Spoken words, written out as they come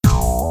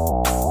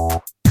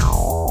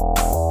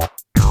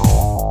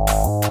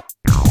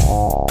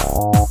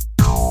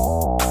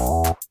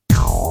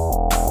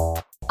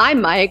I'm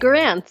Maya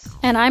Garantz.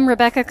 And I'm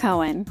Rebecca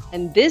Cohen.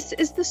 And this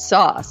is The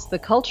Sauce, the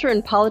culture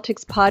and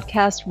politics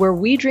podcast where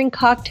we drink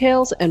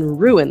cocktails and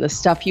ruin the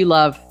stuff you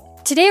love.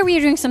 Today we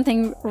are doing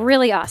something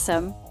really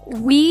awesome.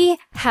 We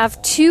have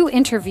 2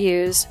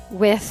 interviews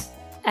with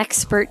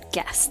expert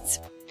guests.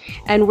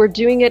 And we're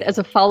doing it as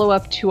a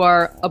follow-up to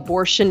our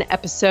abortion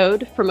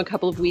episode from a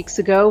couple of weeks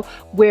ago,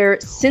 where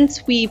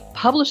since we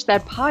published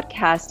that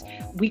podcast,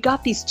 we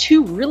got these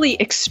 2 really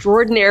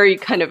extraordinary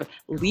kind of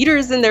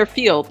leaders in their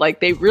field,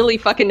 like they really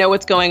fucking know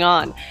what's going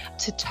on,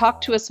 to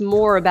talk to us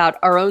more about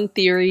our own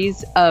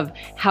theories of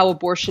how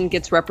abortion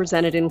gets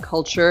represented in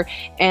culture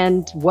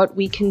and what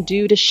we can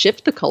do to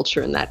shift the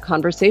culture in that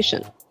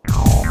conversation.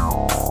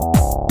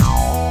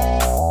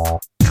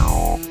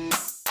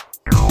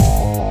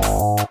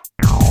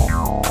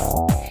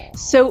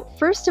 So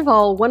first of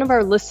all, one of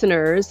our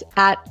listeners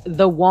at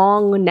The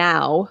Wong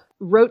Now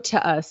wrote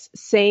to us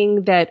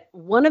saying that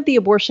one of the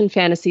abortion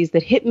fantasies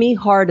that hit me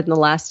hard in the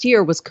last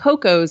year was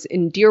Coco's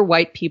in Dear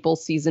White People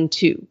Season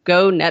 2.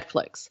 Go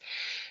Netflix.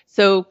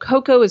 So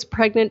Coco is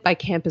pregnant by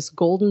campus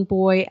golden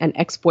boy and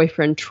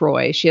ex-boyfriend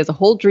Troy. She has a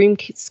whole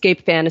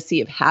dreamscape fantasy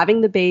of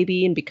having the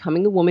baby and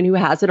becoming the woman who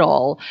has it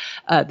all.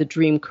 The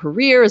dream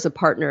career as a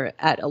partner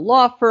at a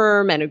law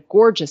firm and a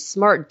gorgeous,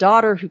 smart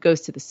daughter who goes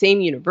to the same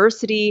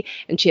university.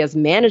 And she has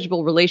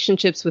manageable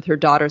relationships with her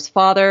daughter's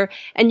father.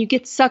 And you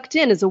get sucked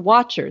in as a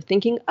watcher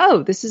thinking,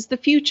 oh, this is the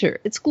future.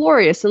 It's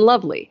glorious and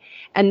lovely.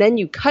 And then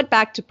you cut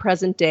back to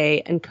present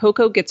day and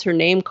Coco gets her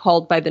name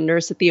called by the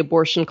nurse at the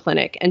abortion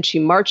clinic and she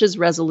marches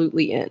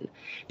resolutely in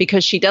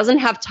because she doesn't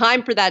have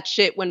time for that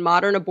shit when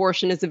modern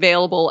abortion is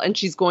available and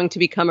she's going to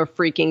become a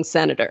freaking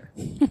senator.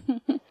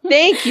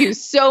 Thank you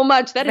so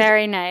much. That is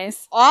very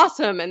nice.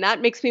 Awesome. And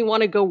that makes me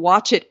want to go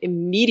watch it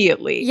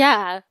immediately.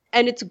 Yeah.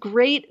 And it's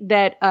great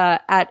that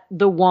at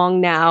The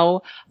Wong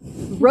Now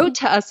wrote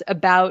to us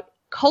about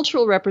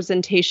cultural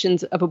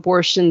representations of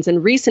abortions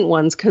and recent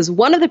ones, because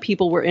one of the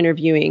people we're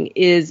interviewing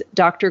is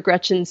Dr.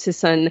 Gretchen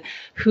Sisson,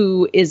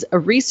 who is a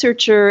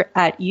researcher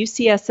at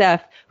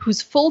UCSF whose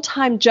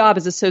full-time job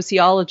as a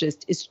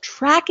sociologist is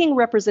tracking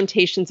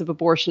representations of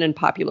abortion in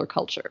popular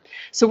culture.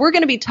 So we're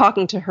going to be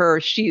talking to her.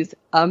 She's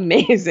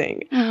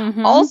amazing.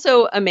 Mm-hmm.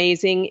 Also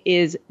amazing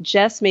is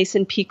Jess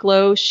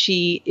Mason-Pieklo.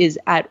 She is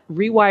at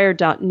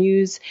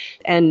Rewire.news,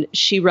 and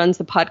she runs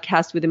the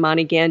podcast with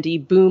Imani Gandhi,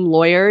 Boom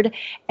Lawyered.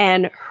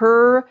 And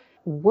her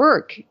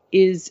work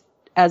is,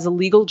 as a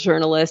legal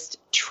journalist,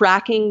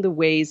 tracking the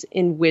ways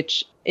in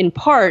which, in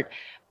part,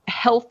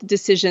 health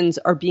decisions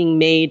are being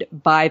made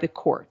by the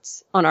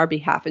courts on our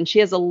behalf. And she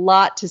has a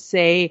lot to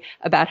say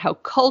about how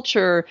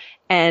culture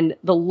and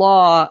the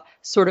law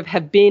sort of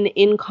have been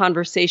in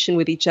conversation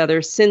with each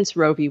other since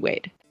Roe v.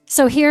 Wade.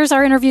 So here's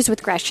our interviews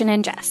with Gretchen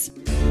and Jess.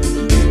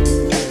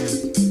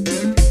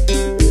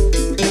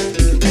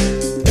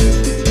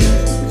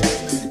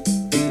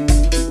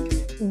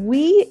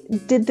 We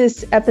did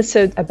this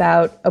episode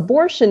about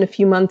abortion a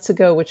few months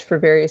ago, which for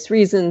various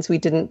reasons we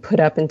didn't put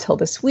up until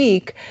this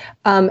week.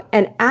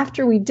 And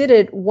after we did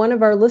it, one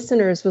of our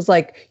listeners was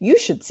like, you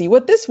should see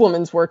what this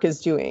woman's work is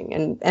doing.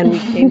 And we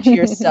came to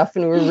your stuff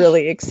and we were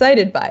really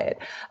excited by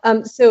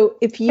it. So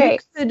if you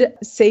could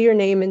say your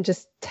name and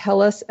just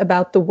tell us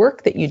about the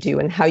work that you do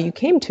and how you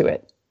came to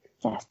it.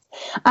 Yes.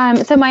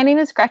 So my name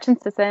is Gretchen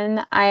Sisson.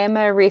 I am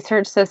a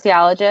research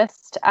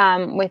sociologist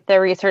with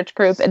the research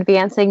group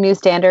Advancing New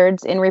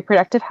Standards in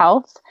Reproductive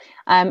Health.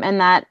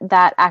 And that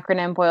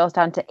acronym boils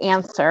down to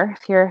ANSWER,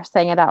 if you're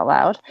saying it out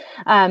loud.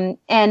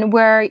 And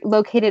we're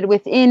located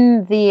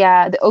within the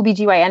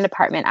OBGYN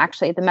department,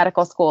 actually, at the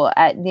medical school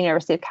at the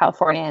University of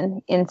California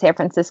in San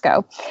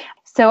Francisco.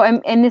 So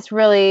I'm in this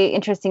really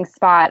interesting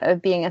spot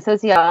of being a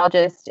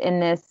sociologist in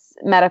this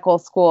medical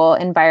school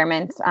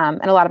environment.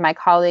 And a lot of my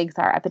colleagues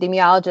are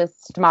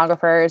epidemiologists,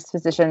 demographers,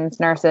 physicians,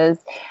 nurses.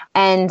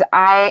 And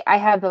I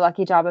have the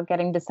lucky job of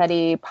getting to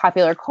study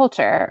popular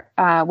culture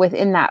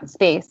within that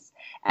space.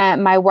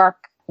 My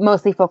work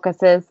mostly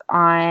focuses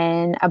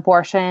on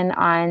abortion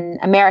on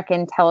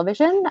American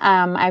television.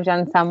 I've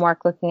done some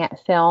work looking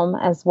at film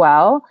as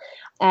well.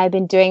 I've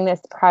been doing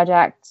this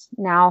project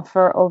now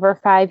for over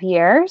 5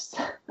 years.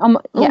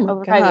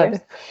 Over 5 years.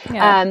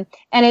 Yeah.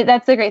 And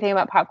that's the great thing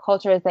about pop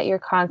culture is that you're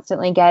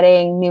constantly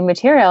getting new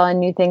material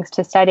and new things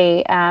to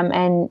study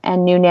and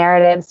new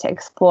narratives to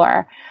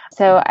explore.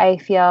 So I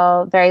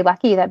feel very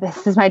lucky that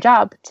this is my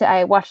job.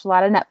 I watch a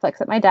lot of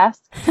Netflix at my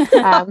desk.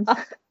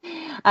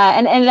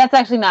 And that's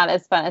actually not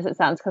as fun as it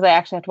sounds because I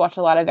actually have to watch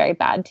a lot of very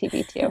bad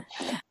TV too.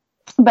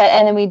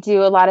 And then we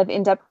do a lot of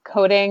in-depth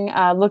coding,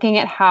 looking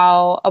at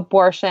how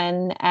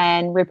abortion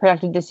and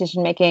reproductive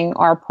decision-making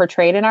are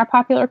portrayed in our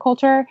popular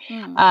culture.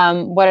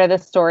 What are the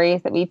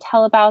stories that we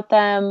tell about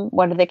them?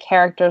 What do the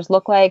characters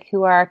look like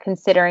who are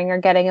considering or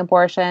getting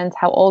abortions?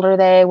 How old are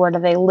they? Where do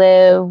they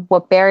live?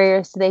 What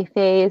barriers do they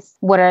face?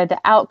 What are the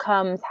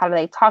outcomes? How do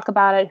they talk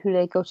about it? Who do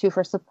they go to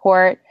for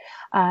support?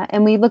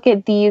 And we look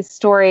at these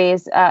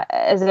stories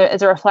as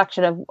a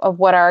reflection of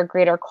what our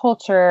greater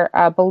culture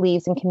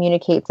believes and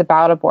communicates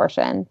about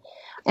abortion.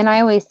 And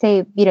I always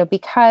say,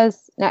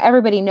 because now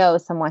everybody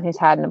knows someone who's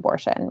had an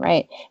abortion,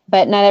 right?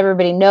 But not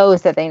everybody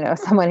knows that they know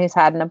someone who's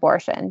had an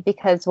abortion,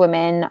 because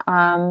women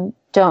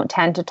don't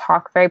tend to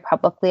talk very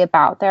publicly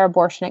about their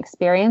abortion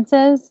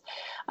experiences.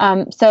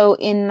 So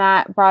in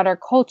that broader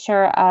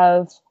culture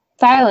of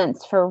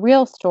silence for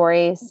real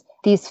stories,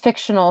 these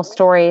fictional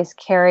stories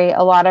carry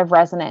a lot of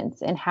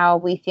resonance in how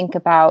we think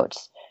about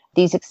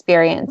these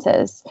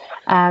experiences.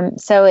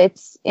 So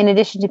it's, in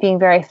addition to being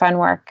very fun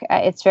work,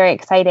 it's very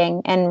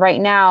exciting. And right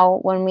now,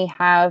 when we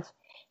have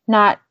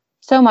not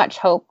so much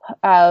hope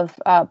of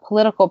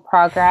political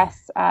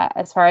progress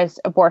as far as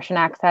abortion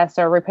access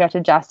or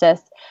reproductive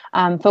justice,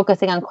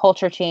 focusing on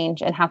culture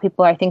change and how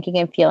people are thinking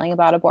and feeling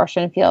about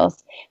abortion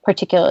feels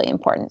particularly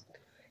important.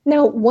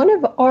 Now, one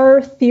of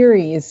our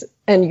theories,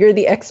 and you're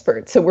the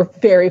expert, so we're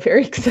very,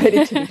 very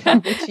excited to be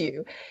talking to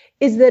you,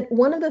 is that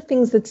one of the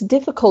things that's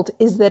difficult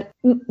is that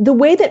the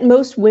way that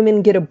most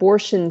women get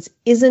abortions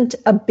isn't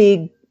a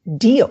big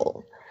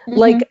deal. Mm-hmm.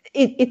 Like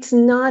it's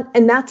not,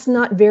 and that's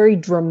not very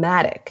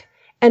dramatic.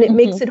 And it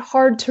makes it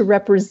hard to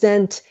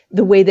represent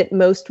the way that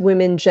most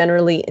women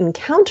generally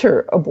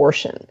encounter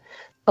abortion.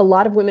 A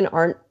lot of women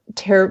aren't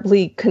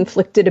terribly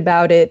conflicted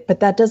about it, but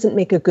that doesn't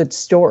make a good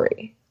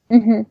story.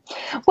 Mm-hmm.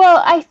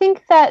 Well, I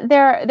think that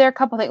there are a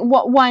couple things.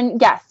 One,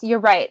 yes, you're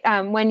right.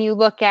 When you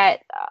look at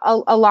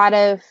a lot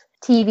of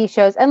TV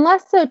shows, and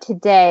less so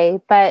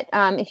today, but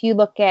if you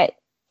look at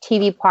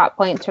TV plot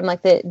points from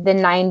like the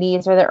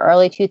 90s or the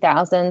early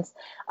 2000s,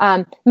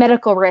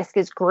 medical risk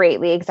is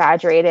greatly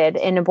exaggerated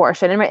in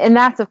abortion. And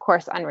that's, of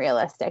course,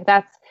 unrealistic.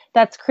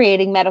 That's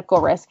creating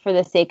medical risk for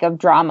the sake of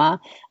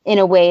drama in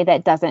a way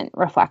that doesn't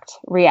reflect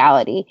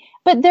reality.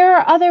 But there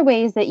are other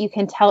ways that you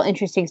can tell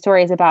interesting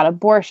stories about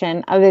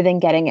abortion other than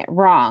getting it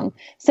wrong.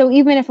 So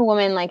even if a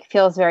woman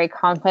feels very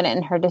confident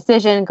in her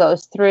decision,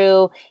 goes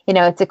through,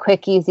 it's a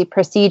quick, easy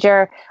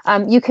procedure,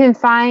 you can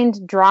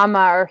find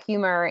drama or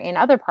humor in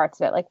other parts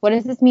of it. Like, what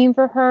does this mean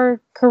for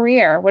her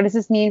career? What does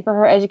this mean for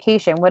her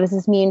education? What does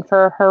this mean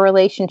for her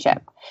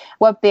relationship?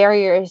 What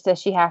barriers does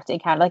she have to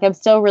encounter? I'm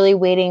still really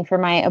waiting for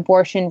my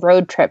abortion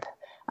road trip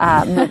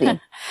movie.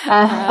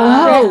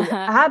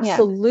 Absolutely.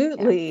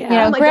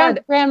 Yeah.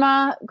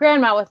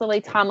 Grandma with Lily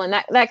Tomlin,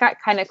 that got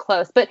kind of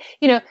close, but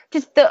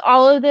just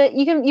all of the,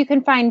 you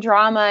can find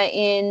drama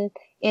in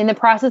the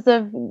process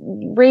of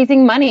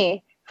raising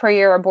money for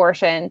your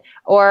abortion,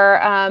 or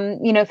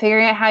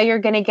figuring out how you're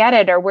going to get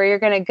it or where you're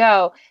going to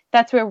go.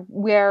 That's where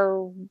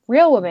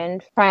real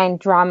women find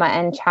drama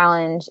and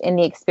challenge in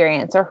the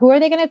experience. Or who are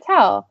they going to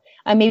tell?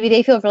 Maybe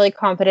they feel really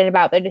confident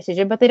about their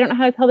decision, but they don't know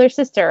how to tell their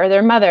sister or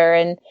their mother.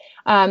 And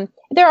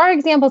there are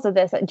examples of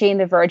this. Jane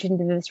the Virgin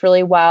did this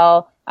really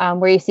well,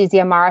 where you see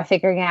Xiomara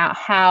figuring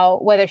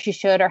out whether she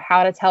should or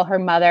how to tell her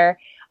mother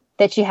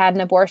that she had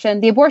an abortion.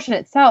 The abortion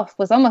itself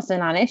was almost a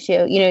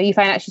non-issue. You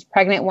find out she's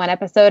pregnant one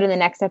episode, and the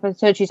next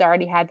episode she's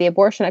already had the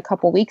abortion a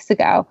couple weeks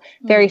ago.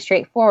 Very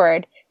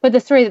straightforward. But the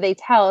story that they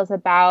tell is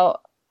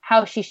about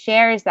how she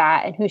shares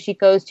that and who she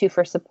goes to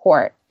for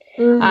support.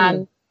 You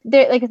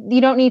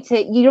don't need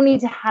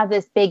to have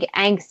this big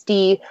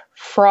angsty,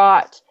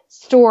 fraught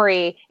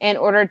story in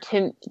order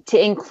to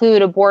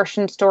include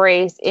abortion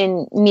stories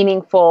in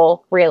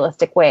meaningful,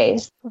 realistic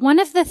ways. One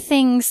of the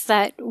things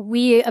that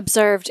we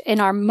observed in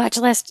our much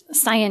less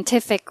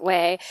scientific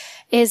way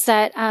is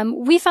that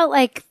we felt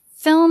like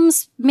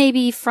films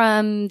maybe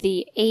from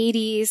the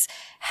 80s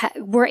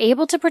were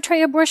able to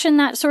portray abortion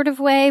that sort of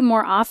way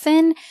more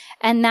often,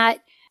 and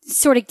that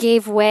sort of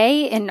gave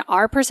way in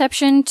our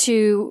perception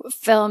to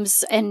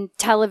films and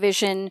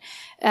television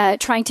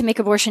trying to make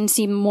abortion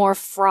seem more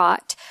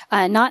fraught,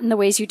 not in the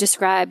ways you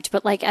described,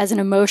 but as an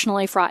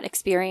emotionally fraught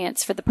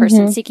experience for the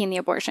person seeking the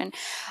abortion.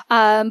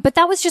 But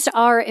that was just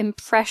our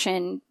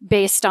impression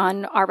based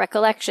on our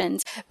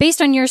recollections.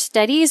 Based on your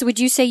studies, would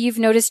you say you've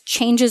noticed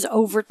changes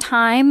over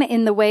time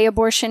in the way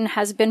abortion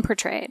has been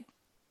portrayed?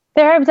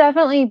 There have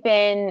definitely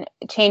been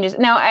changes.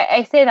 Now,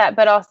 I say that,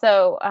 but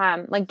also,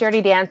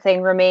 Dirty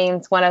Dancing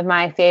remains one of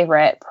my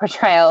favorite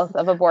portrayals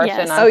of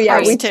abortion. Yes. On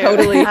we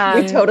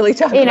totally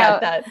talk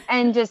about that.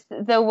 And just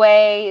the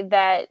way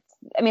that,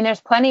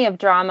 there's plenty of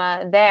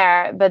drama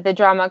there, but the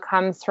drama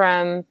comes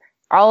from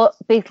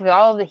basically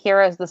all of the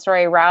heroes of the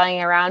story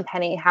rallying around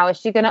Penny. How is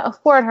she going to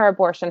afford her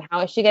abortion? How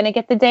is she going to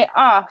get the day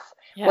off?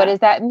 Yeah. What does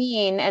that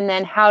mean? And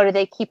then how do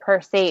they keep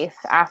her safe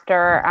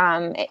after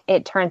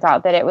it turns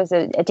out that it was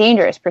a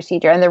dangerous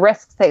procedure, and the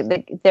risks that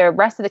the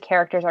rest of the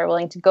characters are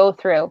willing to go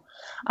through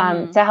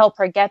to help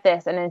her get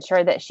this and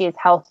ensure that she is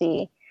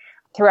healthy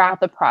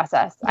throughout the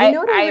process.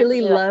 What I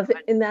really love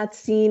in that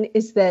scene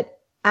is that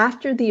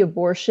after the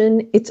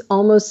abortion, it's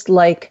almost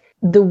like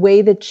the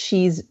way that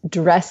she's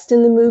dressed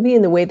in the movie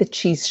and the way that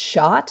she's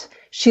shot,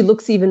 she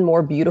looks even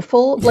more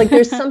beautiful.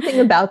 There's something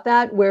about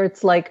that where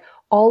it's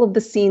all of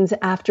the scenes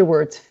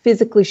afterwards,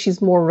 physically,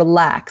 she's more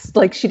relaxed.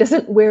 She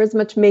doesn't wear as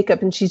much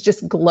makeup and she's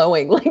just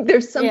glowing.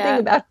 There's something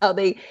about how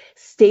they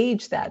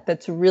stage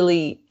that's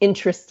really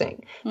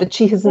interesting, that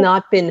she has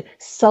not been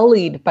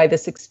sullied by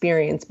this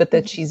experience, but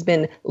that she's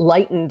been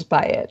lightened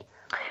by it.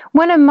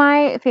 One of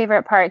my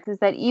favorite parts is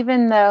that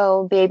even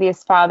though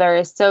Baby's father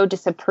is so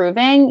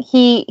disapproving,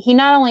 he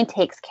not only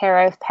takes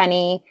care of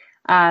Penny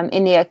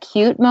in the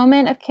acute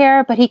moment of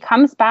care, but he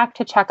comes back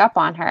to check up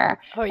on her.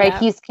 Oh, right? yeah.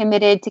 He's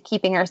committed to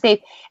keeping her safe.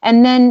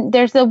 And then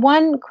there's the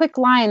one quick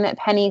line that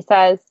Penny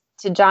says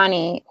to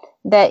Johnny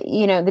that,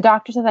 the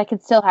doctor says I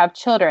could still have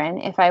children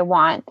if I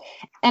want.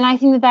 And I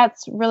think that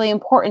that's really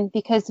important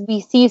because we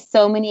see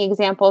so many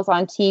examples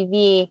on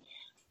TV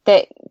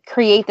that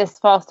create this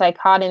false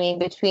dichotomy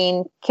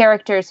between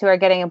characters who are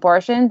getting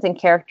abortions and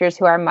characters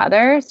who are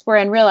mothers, where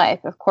in real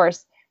life, of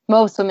course,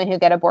 most women who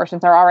get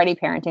abortions are already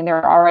parenting.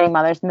 They're already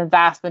mothers, and the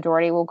vast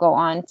majority will go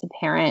on to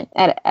parent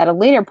at a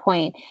later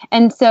point.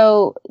 And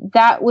so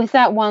that with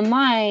that one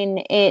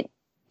line, it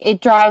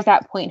drives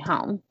that point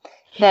home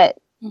that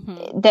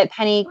that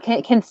Penny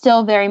can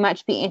still very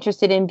much be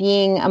interested in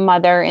being a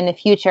mother in the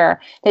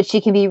future, that she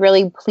can be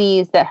really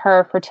pleased that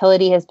her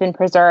fertility has been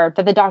preserved,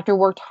 that the doctor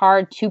worked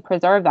hard to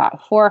preserve that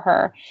for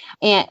her,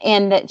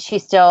 and that she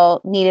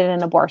still needed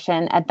an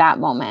abortion at that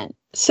moment.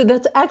 So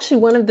that's actually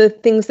one of the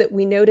things that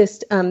we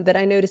noticed, that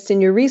I noticed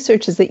in your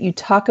research, is that you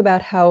talk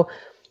about how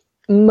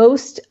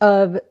most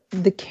of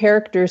the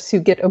characters who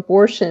get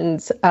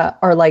abortions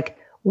are like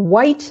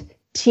white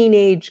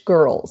teenage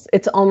girls.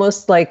 It's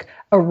almost like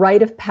a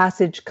rite of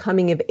passage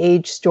coming of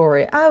age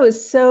story. I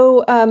was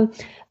so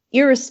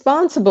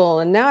irresponsible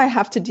and now I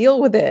have to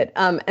deal with it.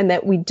 And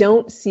that we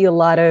don't see a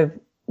lot of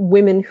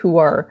women who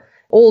are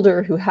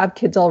older, who have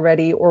kids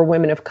already, or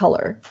women of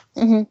color.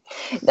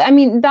 Mm-hmm. I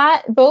mean,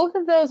 that both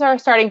of those are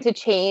starting to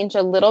change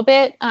a little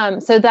bit.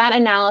 So that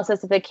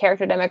analysis of the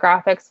character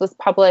demographics was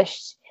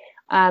published,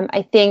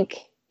 I think,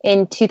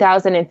 in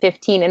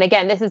 2015. And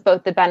again, this is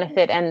both the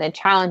benefit and the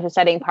challenge of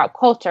studying pop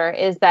culture,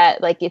 is that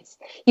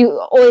you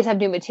always have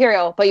new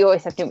material, but you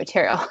always have new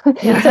material.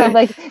 So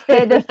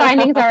the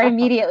findings are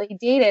immediately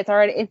dated.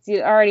 It's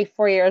already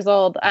 4 years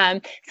old.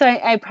 So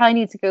I probably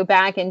need to go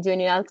back and do an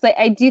analysis, because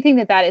I do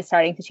think that is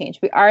starting to change.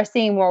 We are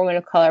seeing more women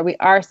of color. We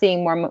are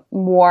seeing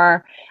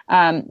more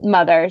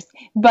mothers,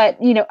 but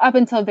up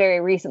until very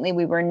recently,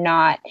 we were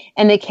not.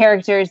 And the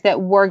characters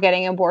that were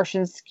getting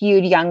abortions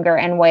skewed younger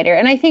and whiter.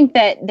 And I think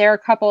that there are a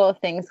couple of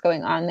things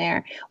going on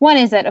there. One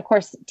is that, of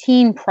course,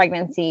 teen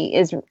pregnancy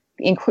is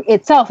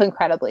itself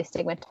incredibly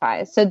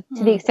stigmatized. So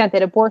to the extent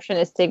that abortion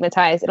is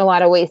stigmatized, in a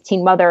lot of ways,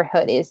 teen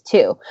motherhood is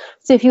too.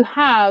 So if you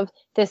have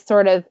this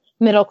sort of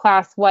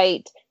middle-class,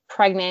 white,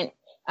 pregnant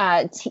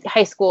high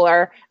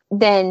schooler,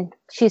 then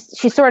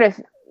she's sort of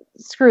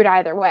screwed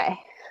either way.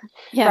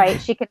 Yeah.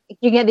 Right.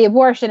 You get the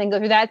abortion and go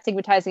through that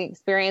stigmatizing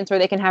experience, or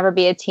they can have her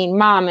be a teen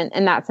mom,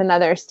 and that's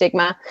another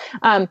stigma.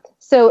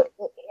 So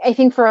I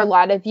think for a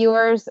lot of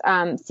viewers,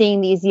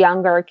 seeing these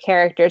younger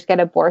characters get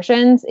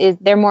abortions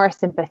they're more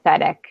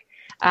sympathetic.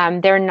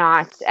 They're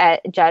not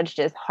judged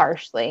as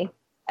harshly,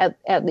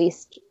 at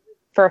least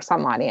for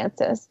some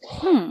audiences.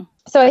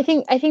 So I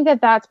think that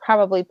that's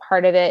probably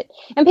part of it.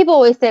 And people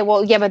always say,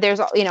 well, yeah, but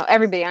there's,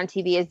 everybody on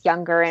TV is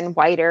younger and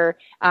whiter.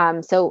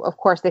 So of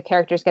course the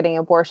characters getting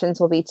abortions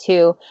will be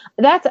too.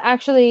 That's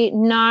actually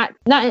not,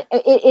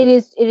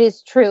 it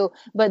is true,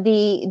 but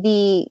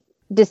the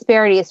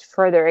disparity is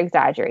further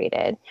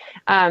exaggerated.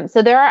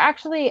 So there are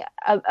actually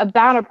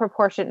about a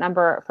proportionate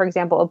number, for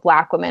example, of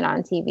Black women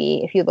on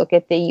TV. If you look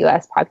at the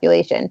U.S.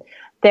 population,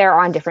 they're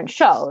on different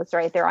shows,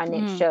 right? They're on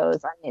niche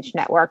shows, on niche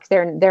networks.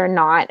 They're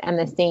not on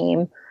the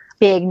same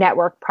big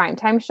network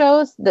primetime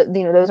shows.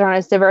 Those aren't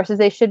as diverse as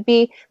they should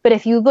be. But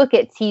if you look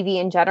at TV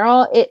in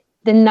general,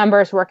 the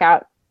numbers work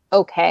out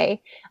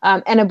okay.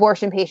 And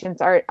abortion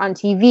patients on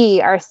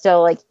TV are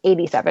still like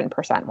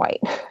 87% white.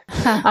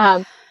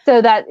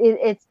 So that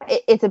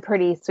it's a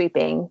pretty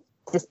sweeping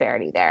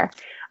disparity there.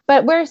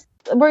 But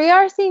we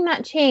are seeing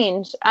that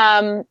change.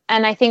 And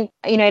I think,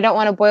 I don't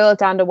want to boil it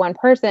down to one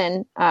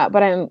person,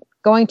 but I'm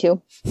going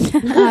to.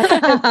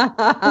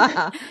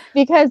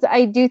 Because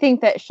I do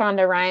think that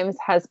Shonda Rhimes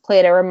has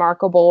played a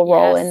remarkable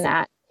role in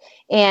that.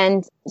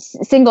 And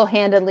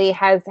single-handedly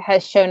has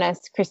shown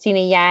us Christina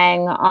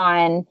Yang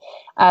on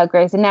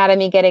Grey's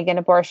Anatomy getting an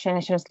abortion,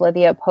 has shown us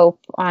Olivia Pope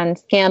on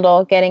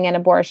Scandal getting an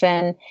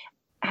abortion,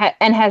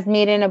 and has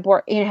made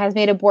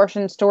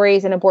abortion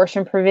stories and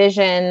abortion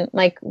provision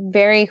like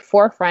very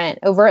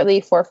overtly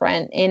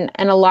forefront in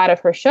a lot of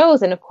her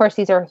shows. And of course,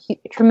 these are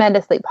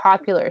tremendously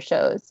popular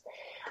shows.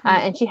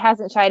 And she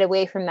hasn't shied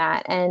away from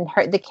that. And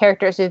the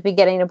characters who've been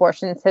getting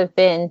abortions have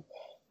been,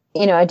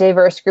 a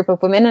diverse group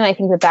of women. And I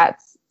think that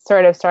that's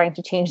sort of starting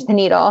to change the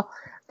needle.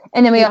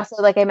 And then we also,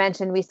 like I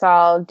mentioned, we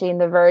saw Jane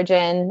the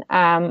Virgin,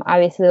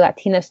 obviously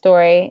Latina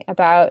story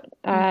about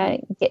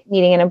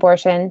needing an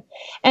abortion.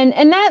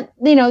 And that,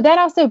 that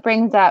also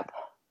brings up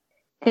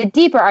the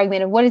deeper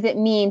argument of what does it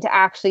mean to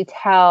actually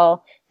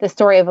tell the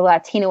story of a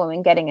Latina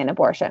woman getting an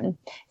abortion.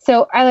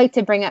 So I like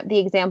to bring up the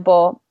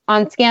example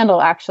on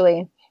Scandal,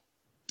 actually.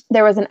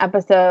 There was an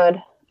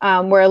episode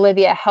where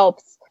Olivia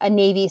helps a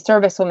Navy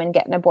servicewoman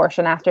get an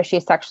abortion after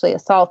she's sexually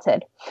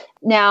assaulted.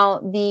 Now,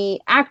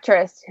 the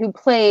actress who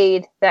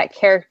played that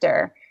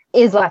character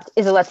is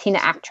a Latina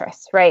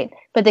actress, right?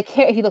 But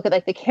if you look at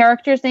like the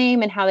character's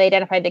name and how they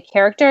identified the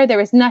character, there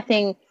was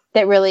nothing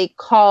that really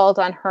called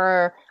on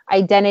her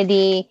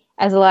identity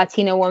as a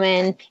Latina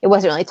woman. It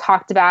wasn't really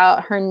talked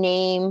about. Her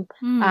name,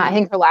 I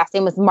think her last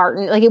name was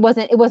Martin. Like it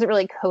wasn't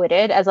really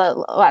coded as a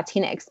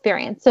Latina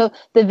experience. So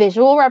the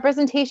visual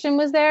representation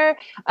was there,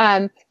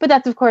 but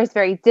that's of course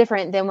very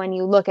different than when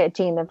you look at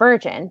Jane the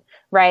Virgin,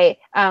 right?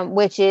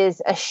 Which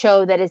is a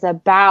show that is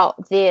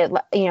about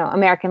the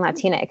American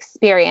Latina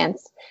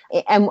experience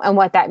and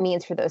what that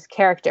means for those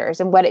characters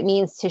and what it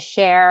means to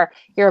share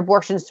your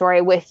abortion story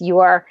with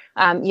your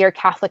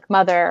Catholic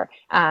mother,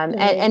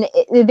 and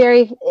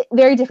very,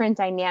 very different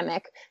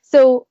dynamic.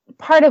 So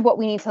part of what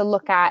we need to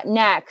look at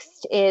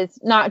next is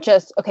not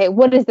just, okay,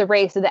 what is the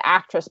race of the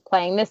actress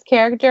playing this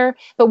character,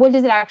 but what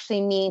does it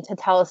actually mean to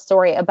tell a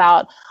story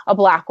about a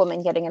Black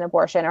woman getting an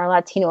abortion or a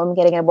Latina woman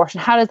getting an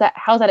abortion? How's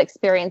that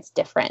experience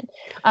different?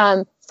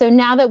 So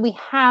now that we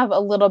have a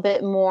little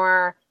bit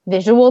more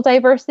visual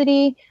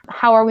diversity,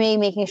 how are we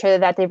making sure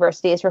that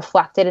diversity is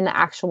reflected in the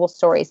actual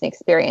stories and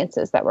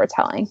experiences that we're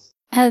telling?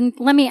 And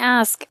let me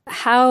ask,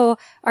 how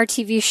are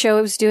TV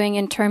shows doing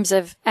in terms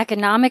of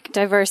economic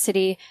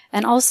diversity?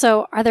 And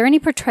also, are there any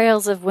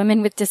portrayals of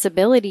women with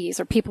disabilities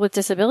or people with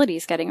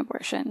disabilities getting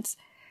abortions?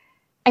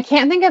 I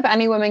can't think of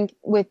any women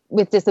with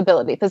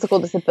physical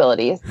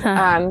disabilities,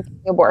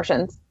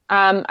 abortions.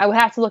 I would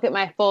have to look at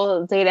my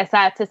full data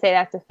set to say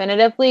that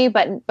definitively,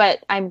 but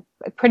I'm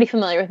pretty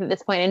familiar with it at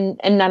this point,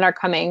 and none are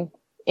coming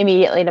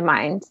immediately to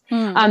mind.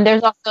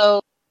 There's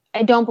also,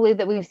 I don't believe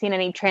that we've seen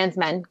any trans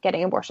men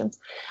getting abortions.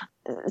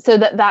 So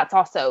that's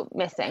also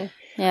missing.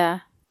 Yeah.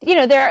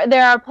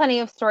 There are plenty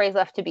of stories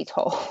left to be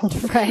told.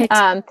 Right.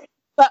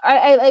 But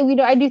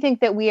I do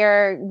think that we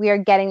are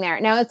getting there.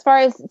 Now, as far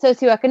as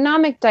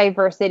socioeconomic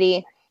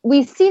diversity,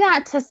 we see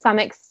that to some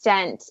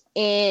extent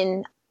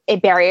in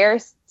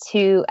barriers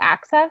to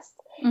access.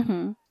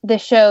 Mm-hmm. The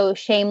show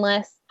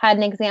Shameless had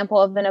an example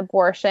of an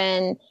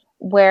abortion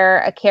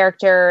where a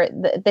character,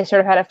 they sort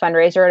of had a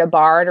fundraiser at a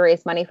bar to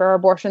raise money for her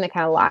abortion. They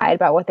kind of lied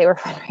about what they were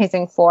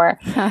fundraising for.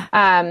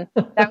 That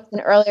was an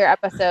earlier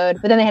episode.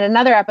 But then they had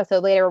another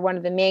episode later where one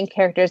of the main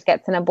characters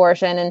gets an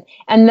abortion,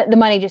 and the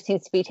money just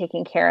seems to be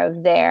taken care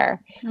of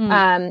there.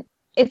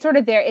 It's sort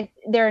of there.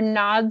 There are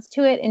nods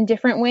to it in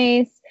different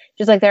ways,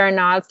 just like there are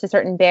nods to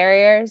certain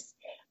barriers.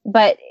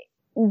 But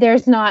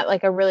there's not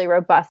like a really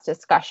robust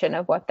discussion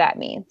of what that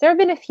means. There have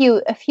been a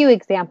few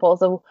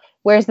examples of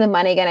where's the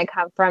money going to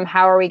come from?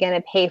 How are we going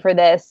to pay for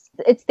this?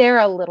 It's there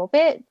a little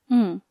bit,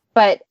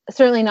 but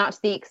certainly not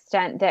to the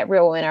extent that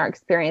real women are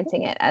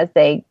experiencing it as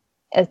they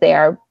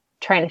are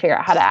trying to figure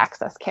out how to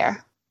access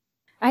care.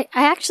 I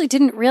actually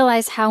didn't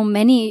realize how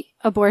many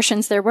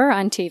abortions there were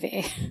on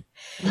TV.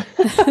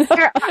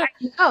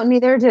 No,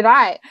 neither did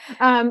I.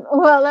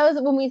 Well, that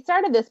was when we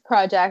started this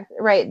project,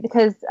 right?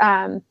 Because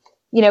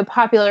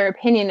popular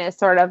opinion is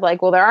sort of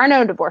like, well, there are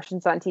no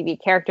abortions on TV.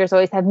 Characters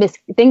always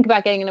think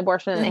about getting an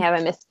abortion and they have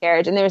a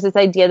miscarriage. And there's this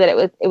idea that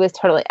it was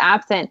totally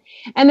absent.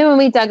 And then when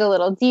we dug a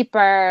little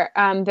deeper,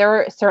 there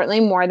were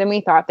certainly more than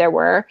we thought there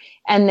were.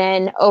 And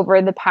then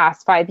over the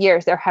past 5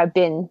 years, there have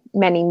been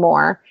many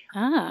more.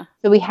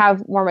 So we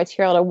have more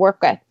material to work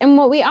with. And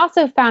what we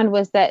also found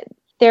was that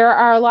there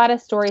are a lot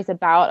of stories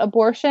about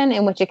abortion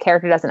in which a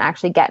character doesn't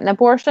actually get an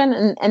abortion.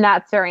 And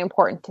that's very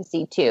important to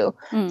see too.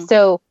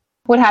 So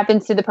what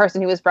happens to the person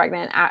who was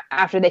pregnant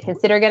after they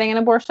consider getting an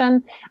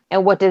abortion,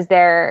 and what does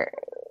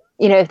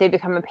if they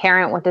become a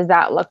parent, what does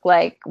that look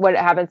like? What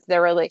happens to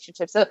their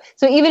relationship? So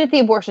even if the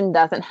abortion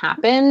doesn't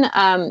happen,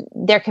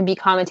 there can be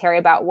commentary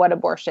about what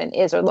abortion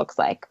is or looks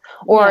like,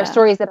 or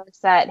stories that are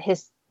set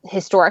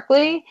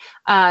historically.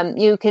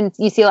 You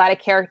see a lot of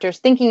characters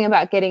thinking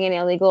about getting an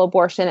illegal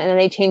abortion, and then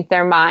they change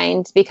their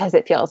mind because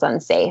it feels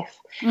unsafe.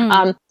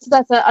 So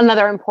that's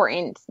another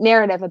important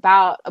narrative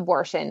about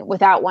abortion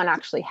without one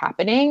actually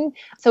happening.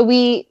 So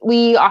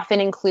we often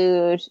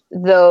include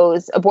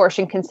those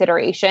abortion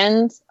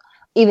considerations,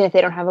 even if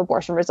they don't have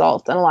abortion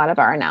results, in a lot of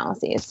our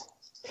analyses.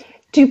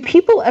 Do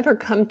people ever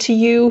come to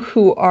you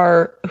who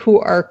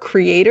are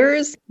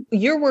creators?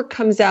 Your work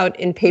comes out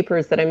in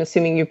papers that I'm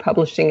assuming you're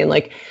publishing in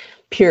like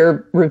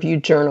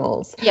peer-reviewed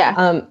journals.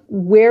 Yeah.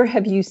 Where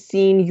have you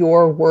seen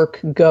your work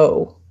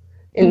go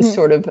in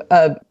sort of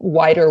a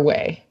wider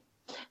way?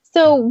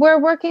 So we're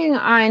working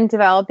on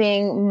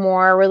developing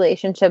more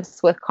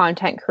relationships with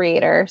content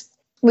creators.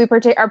 We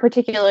are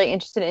particularly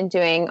interested in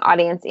doing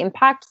audience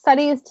impact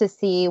studies to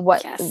see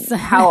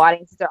how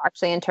audiences are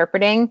actually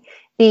interpreting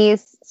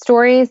these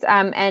stories,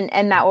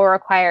 and that will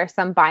require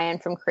some buy-in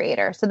from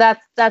creators. So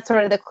that's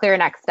sort of the clear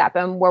next step,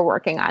 and we're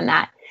working on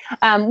that.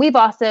 We've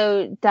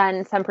also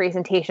done some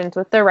presentations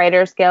with the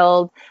Writers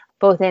Guild,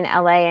 both in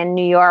LA and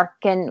New York,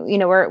 and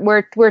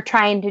we're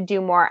trying to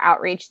do more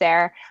outreach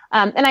there.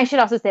 And I should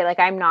also say, like,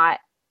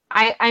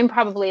 I'm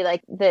probably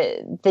like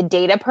the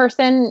data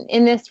person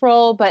in this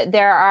role, but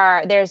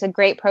there's a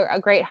great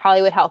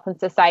Hollywood Health and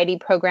Society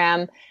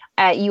program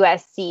at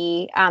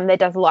USC that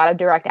does a lot of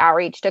direct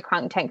outreach to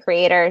content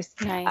creators.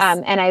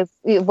 Nice. And I've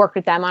worked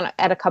with them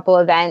at a couple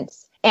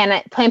events.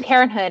 And Planned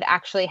Parenthood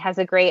actually has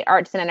a great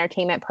arts and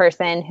entertainment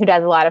person who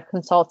does a lot of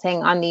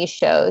consulting on these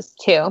shows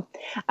too.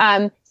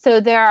 So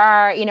there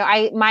are,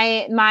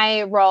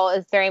 my role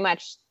is very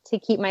much to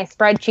keep my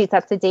spreadsheets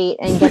up to date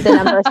and get the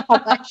numbers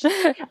published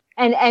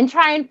and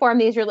try and form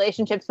these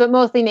relationships, but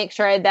mostly make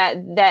sure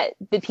that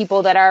the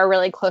people that are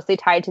really closely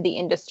tied to the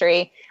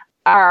industry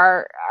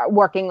are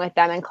working with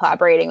them and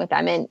collaborating with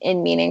them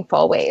in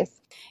meaningful ways.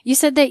 You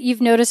said that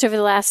you've noticed over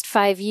the last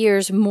 5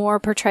 years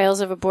more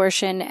portrayals of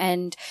abortion,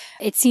 and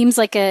it seems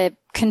like a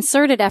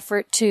concerted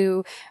effort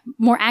to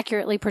more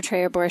accurately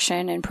portray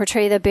abortion and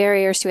portray the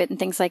barriers to it and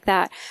things like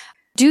that.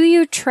 Do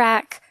you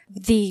track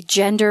the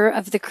gender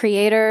of the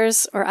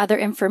creators or other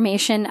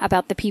information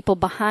about the people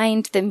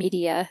behind the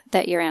media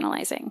that you're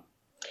analyzing?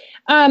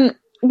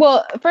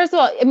 Well, first of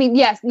all, I mean,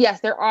 yes,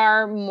 there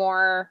are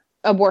more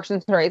abortion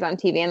stories on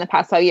TV in the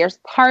past 5 years.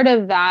 Part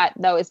of that,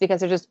 though, is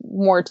because there's just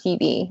more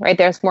TV, right?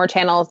 There's more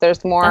channels,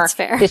 there's more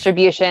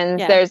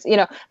distributions, there's,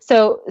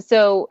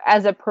 so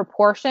as a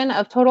proportion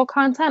of total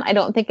content, I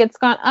don't think it's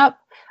gone up,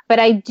 but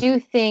I do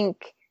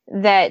think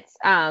that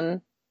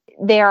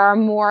there are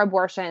more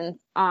abortions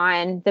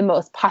on the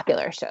most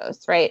popular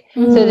shows, right?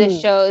 Mm. So the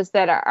shows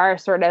that are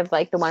sort of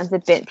like the ones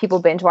that people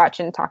binge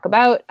watch and talk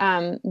about,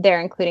 they're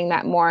including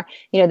that more,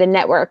 the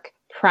network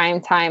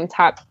primetime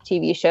top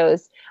TV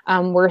shows.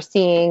 We're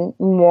seeing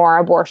more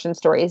abortion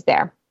stories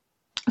there.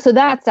 So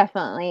that's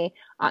definitely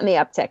on the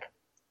uptick.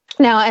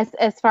 Now,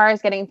 as far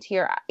as getting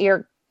to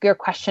your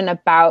question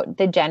about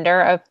the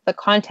gender of the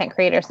content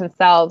creators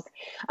themselves,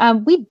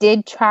 we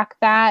did track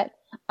that.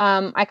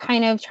 I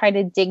kind of try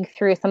to dig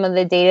through some of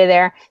the data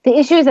there. The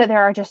issue is that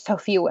there are just so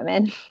few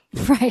women.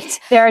 Right.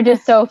 There are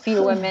just so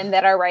few women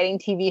that are writing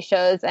TV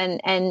shows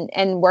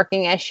and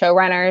working as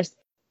showrunners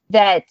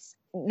that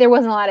there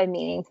wasn't a lot of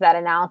meaning to that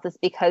analysis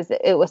because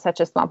it was such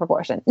a small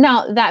proportion.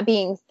 Now, that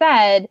being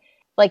said,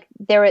 like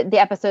the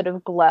episode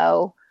of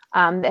Glow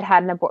that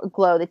had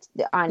Glow that's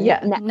on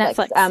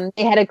Netflix.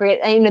 They had a great,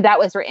 that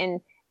was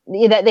written,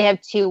 that they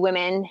have two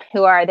women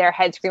who are their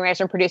head screenwriters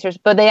and producers,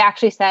 but they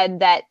actually said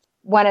that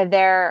one of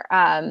their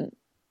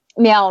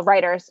male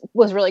writers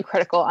was really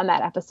critical on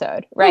that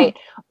episode, right?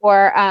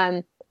 Or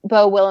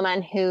Beau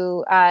Willimon,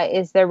 who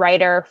is the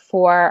writer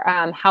for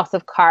House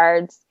of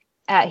Cards.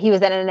 He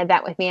was at an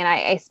event with me, and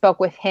I spoke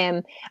with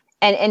him,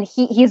 and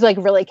he's like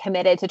really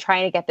committed to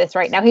trying to get this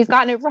right. Now, he's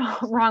gotten it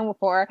wrong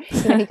before.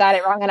 He got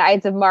it wrong on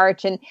Ides of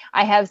March, and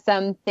I have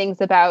some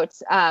things about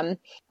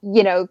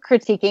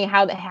critiquing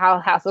how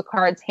House of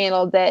Cards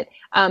handled it.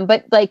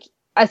 But like,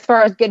 as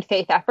far as good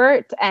faith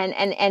effort and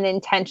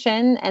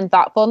intention and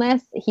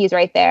thoughtfulness, he's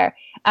right there.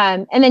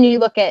 And then you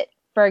look at,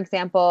 for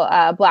example,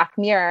 Black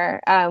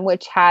Mirror,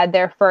 which had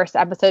their first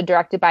episode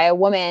directed by a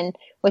woman,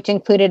 which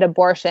included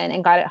abortion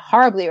and got it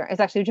horribly wrong.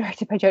 It's actually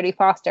directed by Jodie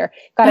Foster,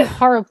 got it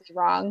horribly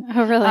wrong.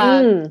 Oh,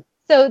 really?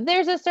 So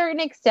there's a certain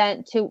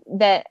extent to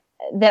that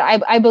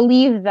I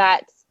believe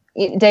that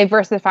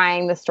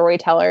diversifying the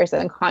storytellers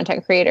and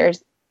content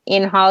creators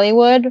in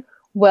Hollywood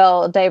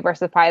will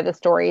diversify the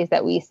stories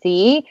that we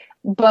see.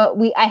 But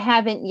I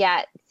haven't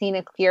yet seen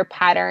a clear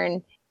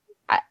pattern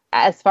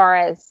as far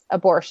as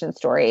abortion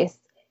stories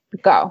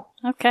go.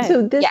 Okay.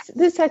 So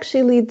this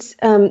actually leads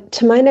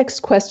to my next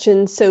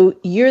question. So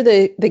you're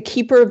the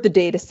keeper of the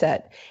data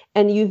set,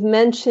 and you've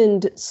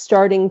mentioned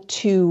starting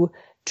to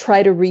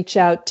try to reach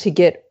out to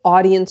get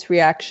audience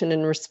reaction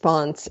and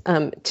response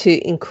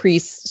to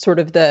increase sort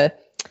of the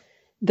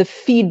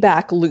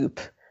feedback loop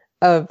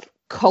of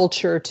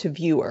culture to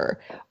viewer.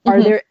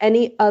 Are there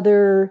any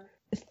other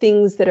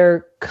things that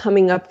are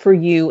coming up for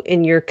you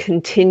in your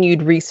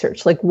continued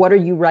research? Like, what are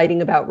you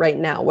writing about right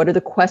now? What are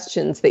the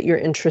questions that you're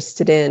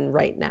interested in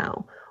right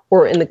now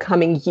or in the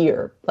coming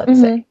year,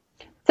 let's say?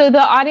 So the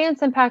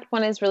audience impact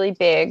one is really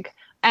big.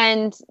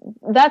 And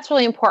that's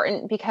really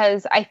important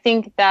because I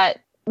think that,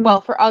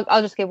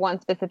 I'll just give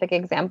one specific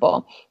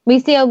example. We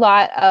see a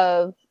lot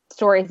of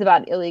stories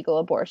about illegal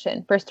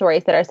abortion for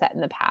stories that are set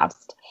in the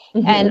past.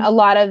 And a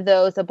lot of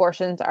those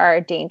abortions are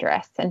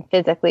dangerous and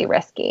physically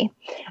risky.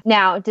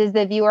 Now, does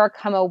the viewer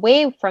come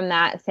away from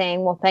that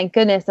saying, well, thank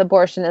goodness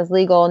abortion is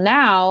legal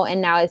now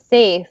and now is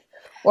safe?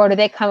 Or do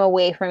they come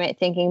away from it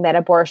thinking that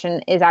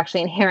abortion is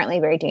actually inherently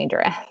very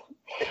dangerous?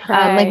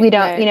 We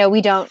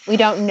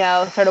don't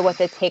know sort of what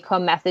the take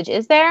home message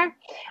is there.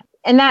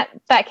 And that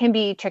can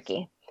be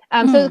tricky.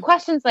 So the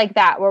questions like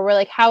that, where we're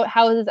like, how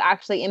is this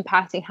actually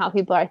impacting how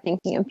people are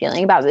thinking and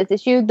feeling about this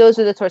issue? Those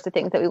are the sorts of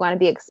things that we want to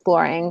be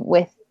exploring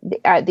with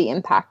the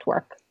impact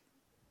work.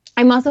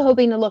 I'm also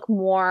hoping to look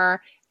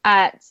more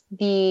at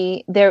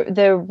the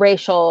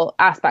racial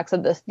aspects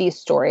of these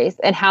stories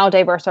and how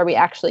diverse are we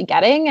actually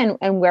getting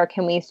and where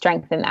can we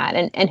strengthen that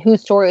and whose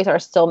stories are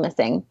still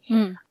missing.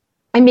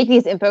 I make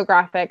these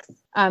infographics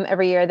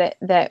every year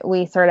that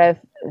we sort of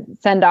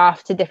send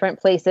off to different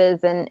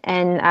places, and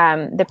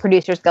the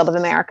Producers Guild of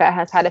America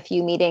has had a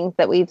few meetings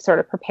that we've sort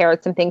of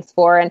prepared some things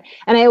for, and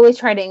I always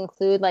try to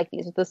include like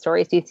these are the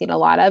stories you've seen a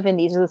lot of, and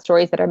these are the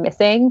stories that are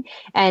missing.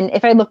 And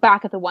if I look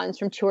back at the ones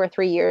from 2 or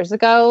 3 years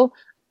ago,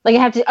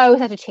 I always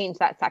have to change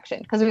that section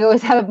because we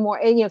always have more,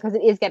 because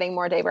it is getting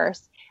more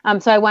diverse.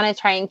 So I want to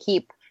try and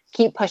keep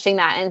pushing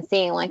that and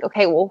seeing like,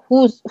 okay, well,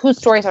 whose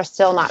stories are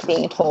still not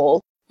being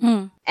told,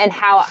 and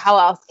how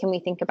else can we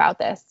think about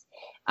this?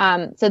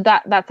 So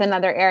that's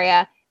another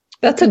area.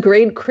 That's a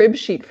great crib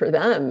sheet for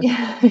them.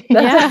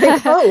 That's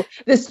like, oh,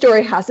 this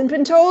story hasn't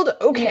been told.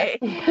 Okay.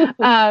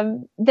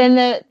 Then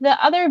the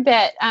other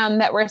bit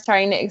that we're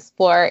starting to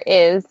explore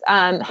is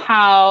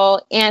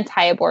how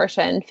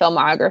anti-abortion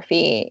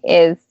filmography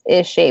is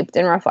shaped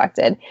and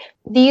reflected.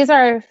 These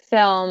are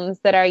films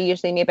that are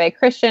usually made by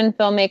Christian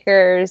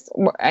filmmakers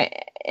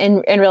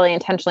and really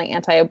intentionally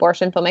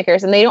anti-abortion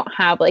filmmakers, and they don't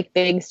have like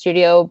big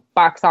studio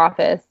box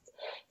office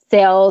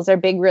sales or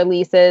big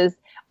releases.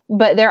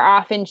 But they're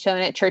often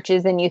shown at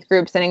churches and youth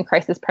groups and in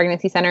crisis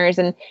pregnancy centers.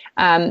 And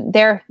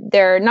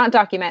they're not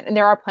documented.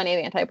 There are plenty of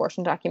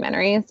anti-abortion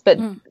documentaries, but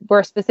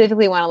we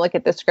specifically want to look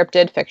at the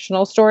scripted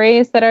fictional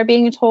stories that are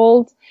being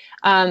told.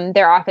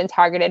 They're often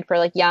targeted for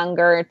like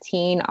younger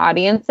teen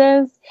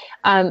audiences.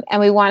 And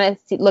we want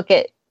to look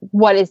at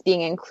what is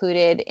being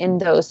included in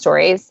those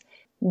stories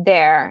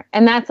there.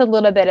 And that's a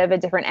little bit of a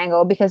different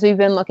angle because we've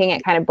been looking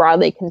at kind of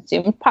broadly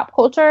consumed pop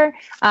culture.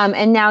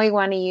 And now we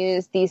want to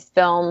use these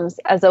films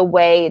as a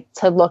way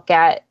to look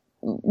at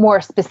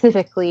more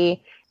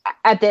specifically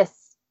at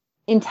this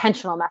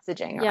intentional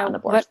messaging around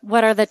abortion.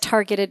 What are the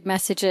targeted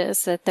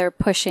messages that they're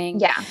pushing?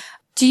 Yeah.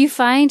 Do you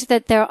find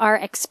that there are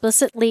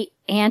explicitly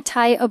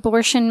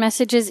anti-abortion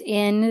messages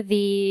in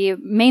the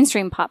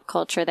mainstream pop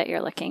culture that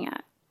you're looking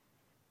at?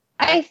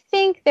 I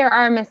think there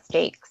are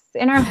mistakes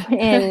in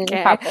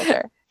pop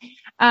culture.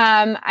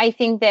 I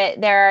think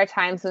that there are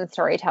times when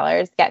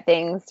storytellers get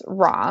things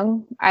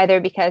wrong, either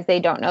because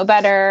they don't know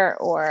better,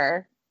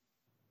 or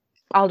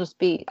I'll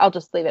just leave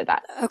it at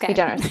that. Okay. Be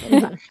generous.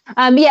 There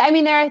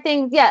are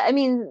things.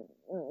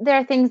 There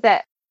are things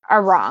that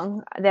are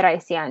wrong that I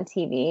see on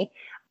TV,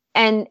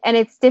 and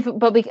it's difficult.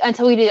 But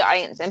until we do the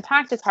audience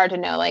impact, it's hard to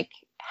know like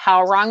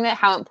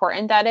how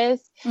important that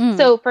is.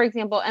 So, for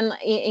example, and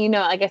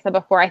like I said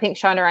before, I think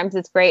Shonda Rhimes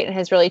is great and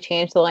has really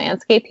changed the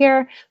landscape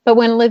here. But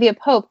when Olivia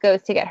Pope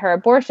goes to get her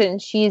abortion,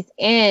 she's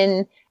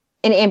in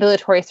an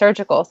ambulatory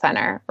surgical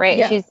center, right?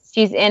 Yeah.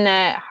 She's in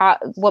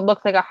what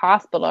looks like a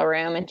hospital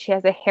room, and she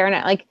has a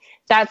hairnet. Like,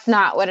 that's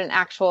not what an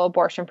actual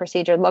abortion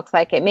procedure looks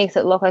like. It makes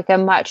it look like a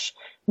much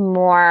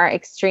more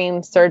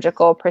extreme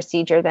surgical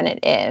procedure than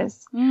it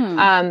is.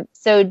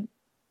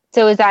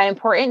 So is that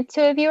important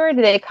to a viewer?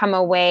 Do they come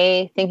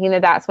away thinking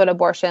that that's what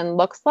abortion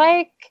looks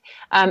like,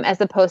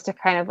 as opposed to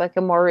kind of like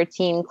a more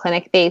routine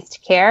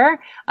clinic-based care?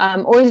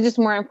 Or is it just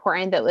more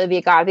important that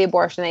Olivia got the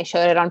abortion, they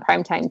showed it on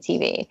primetime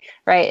TV,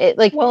 right?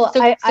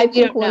 I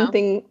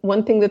think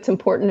one thing that's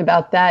important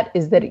about that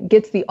is that it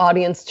gets the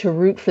audience to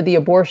root for the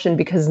abortion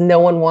because no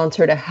one wants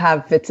her to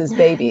have Fitz's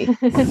baby.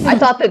 I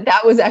thought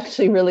that was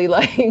actually really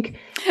like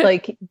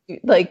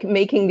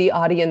making the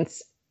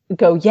audience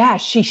go, yeah,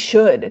 she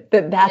should.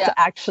 That's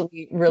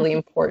actually really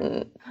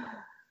important.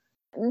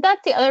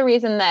 That's the other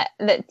reason that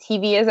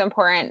TV is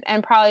important,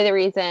 and probably the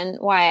reason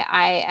why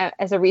I,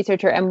 as a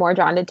researcher, am more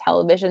drawn to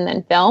television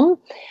than film.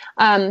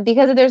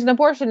 Because if there's an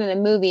abortion in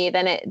a movie,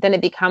 then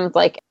it becomes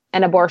like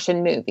an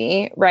abortion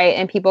movie, right?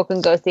 And people can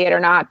go see it or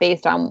not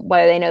based on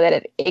whether they know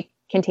that it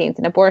contains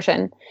an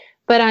abortion.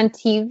 But on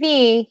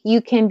TV,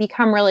 you can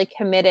become really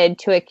committed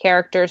to a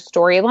character's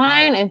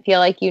storyline and feel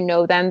like you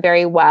know them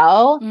very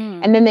well.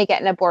 And then they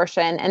get an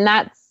abortion. And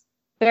that's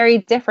very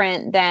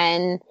different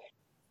than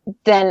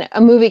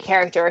a movie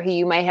character who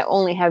you might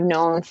only have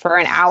known for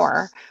an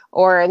hour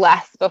or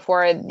less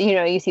before,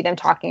 you see them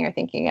talking or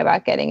thinking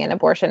about getting an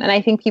abortion. And I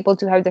think people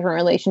do have different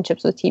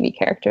relationships with TV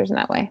characters in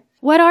that way.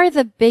 What are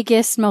the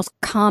biggest, most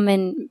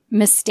common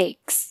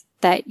mistakes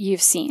that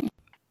you've seen?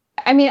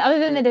 I mean, other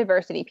than the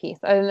diversity piece,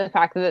 other than the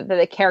fact that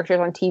the characters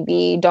on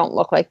TV don't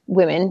look like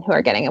women who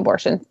are getting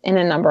abortions in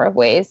a number of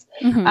ways.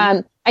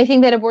 I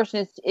think that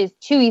abortion is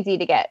too easy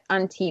to get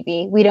on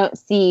TV. We don't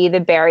see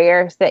the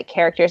barriers that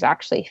characters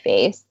actually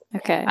face.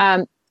 Okay.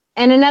 And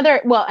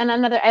another,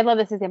 I love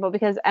this example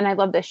because, and I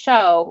love this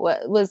show,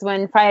 was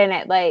when Friday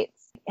Night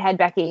Lights had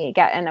Becky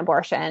get an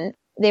abortion.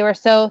 They were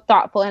so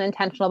thoughtful and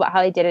intentional about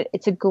how they did it.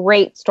 It's a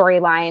great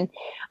storyline.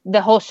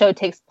 The whole show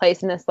takes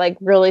place in this like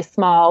really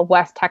small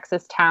West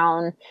Texas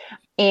town,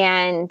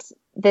 and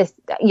this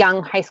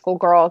young high school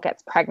girl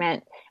gets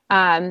pregnant.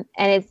 And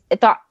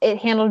it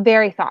handled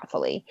very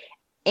thoughtfully.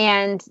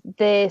 And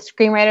the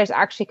screenwriters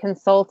actually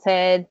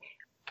consulted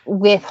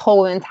with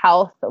Whole Women's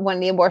Health, one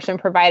of the abortion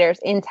providers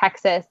in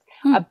Texas,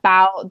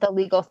 about the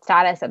legal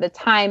status at the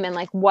time and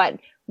like what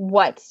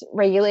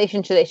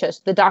regulation should they show.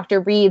 So the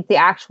doctor reads the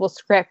actual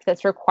script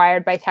that's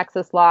required by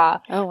Texas law.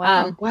 Oh,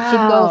 wow. She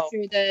goes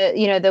through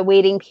the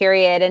waiting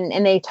period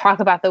and they talk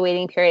about the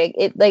waiting period,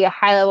 like a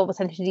high level of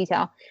attention to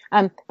detail.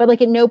 But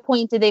like at no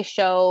point did they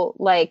show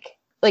like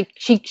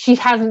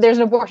there's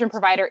an abortion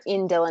provider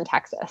in Dillon,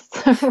 Texas,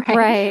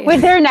 right?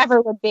 Which there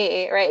never would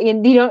be, right?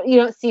 And you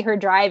don't see her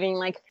driving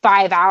like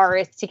 5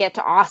 hours to get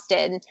to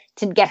Austin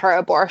to get her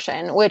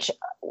abortion, which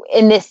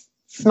in this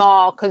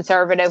small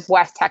conservative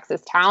West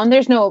Texas town,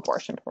 there's no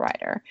abortion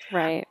provider.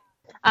 Right.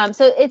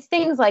 So it's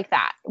things like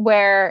that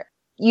where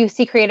you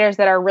see creators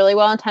that are really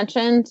well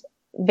intentioned,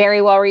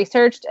 very well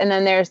researched, and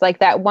then there's like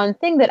that one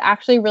thing that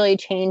actually really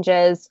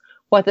changes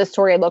what the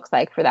story looks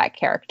like for that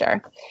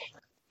character.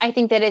 I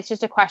think that it's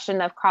just a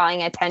question of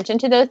calling attention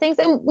to those things.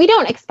 And we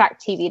don't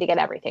expect TV to get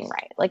everything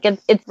right. Like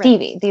it's right.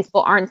 TV. These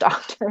people aren't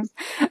doctors.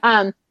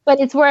 But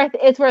it's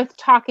worth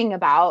talking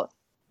about,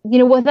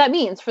 what that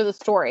means for the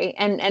story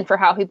and for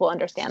how people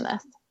understand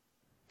this.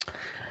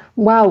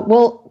 Wow.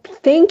 Well,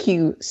 thank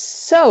you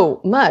so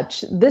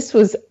much. This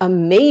was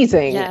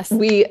amazing. Yes.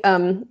 We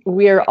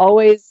are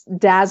always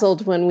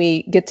dazzled when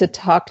we get to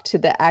talk to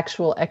the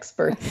actual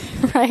experts.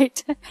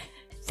 Right.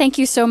 Thank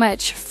you so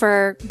much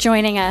for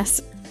joining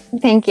us.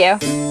 Thank you.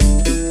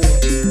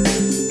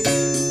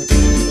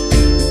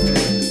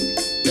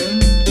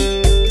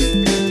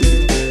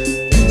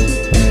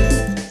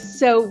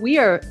 So we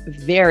are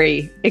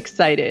very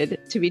excited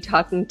to be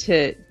talking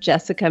to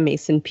Jessica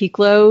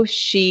Mason-Pieklo.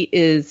 She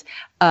is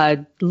a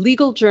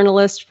legal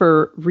journalist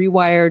for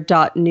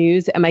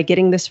Rewire.news. Am I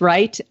getting this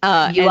right?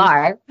 You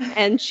are.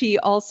 And she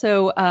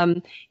also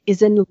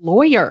is a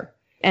lawyer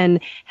and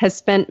has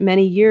spent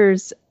many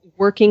years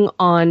working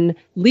on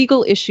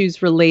legal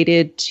issues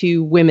related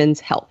to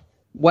women's health.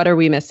 What are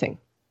we missing?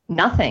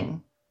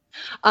 Nothing.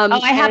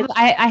 I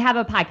have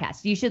a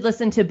podcast. You should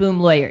listen to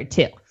Boom Lawyer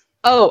too.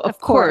 Oh, of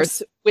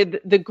course, with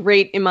the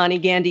great Imani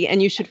Gandhi.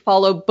 And you should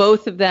follow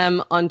both of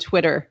them on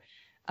Twitter,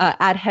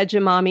 at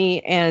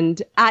Hedgemami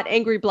and at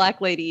Angry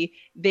Black Lady.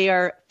 They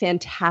are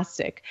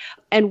fantastic.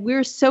 And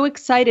we're so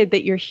excited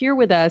that you're here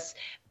with us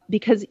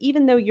because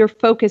even though your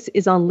focus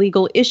is on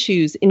legal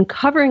issues, in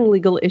covering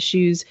legal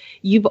issues,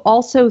 you've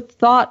also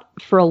thought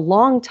for a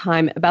long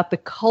time about the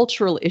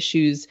cultural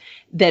issues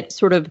that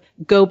sort of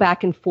go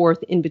back and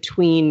forth in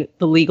between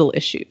the legal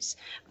issues.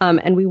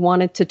 And we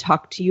wanted to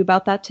talk to you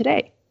about that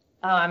today.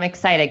 Oh, I'm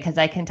excited because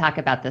I can talk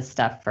about this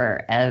stuff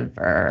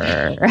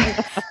forever.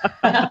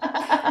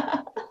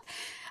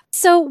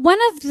 So one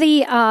of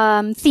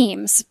the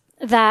themes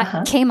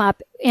that came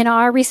up in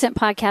our recent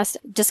podcast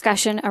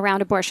discussion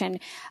around abortion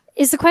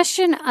is the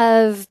question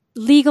of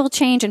legal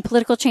change and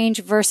political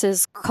change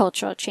versus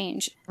cultural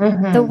change,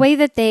 the way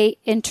that they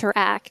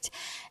interact.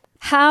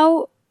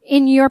 How,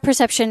 in your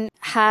perception,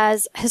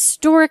 has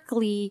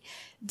historically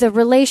the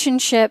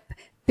relationship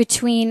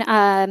between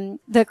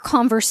the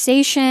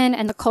conversation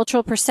and the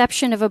cultural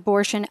perception of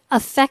abortion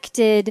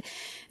affected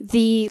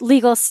the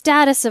legal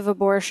status of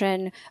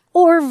abortion,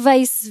 or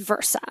vice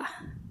versa?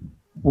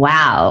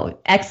 Wow.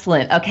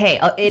 Excellent. Okay.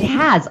 It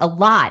has a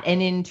lot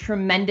and in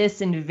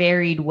tremendous and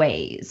varied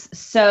ways.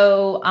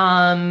 So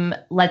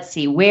let's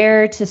see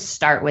where to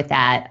start with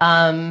that.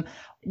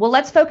 Well,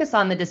 let's focus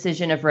on the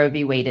decision of Roe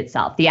v. Wade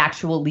itself, the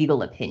actual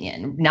legal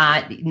opinion,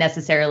 not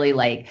necessarily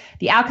like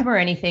the outcome or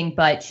anything,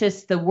 but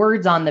just the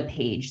words on the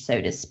page,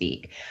 so to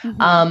speak.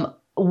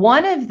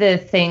 One of the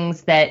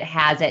things that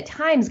has at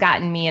times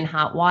gotten me in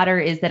hot water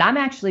is that I'm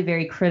actually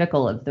very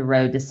critical of the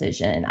Roe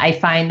decision. I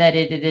find that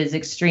it is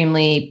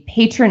extremely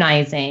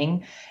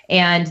patronizing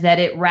and that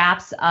it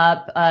wraps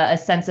up a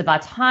sense of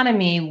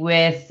autonomy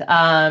with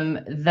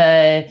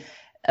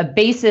a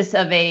basis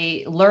of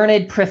a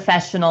learned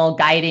professional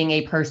guiding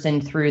a person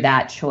through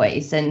that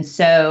choice. And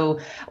so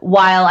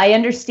while I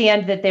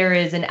understand that there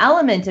is an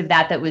element of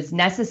that was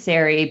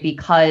necessary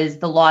because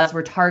the laws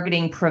were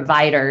targeting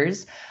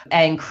providers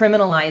and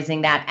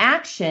criminalizing that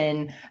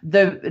action,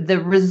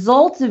 the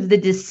result of the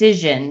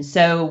decision,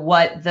 so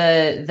what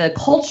the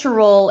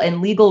cultural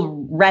and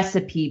legal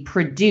recipe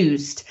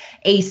produced,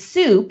 a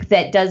soup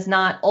that does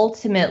not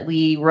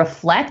ultimately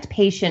reflect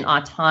patient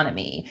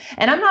autonomy.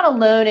 And I'm not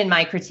alone in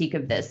my critique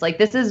of this. Like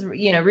this is,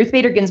 Ruth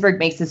Bader Ginsburg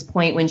makes this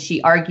point when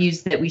she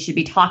argues that we should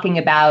be talking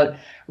about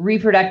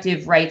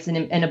reproductive rights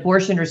and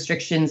abortion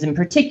restrictions, in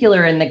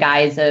particular in the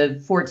guise of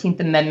 14th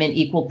Amendment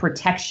equal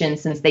protection,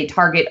 since they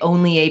target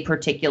only a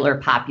particular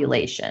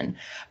population.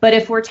 But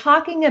if we're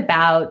talking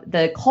about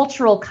the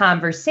cultural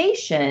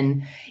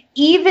conversation,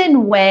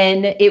 even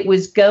when it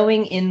was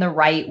going in the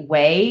right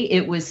way,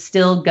 it was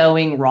still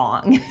going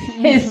wrong,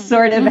 is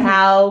sort of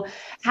how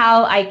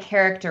I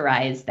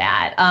characterize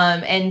that.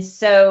 And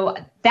so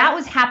that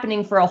was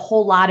happening for a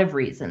whole lot of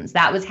reasons.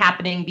 That was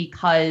happening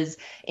because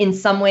in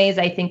some ways,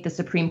 I think the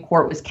Supreme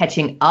Court was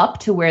catching up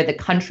to where the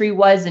country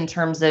was in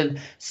terms of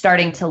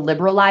starting to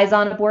liberalize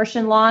on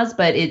abortion laws,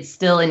 but it's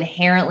still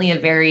inherently a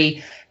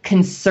very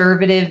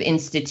conservative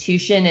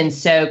institution. And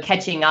so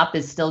catching up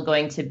is still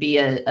going to be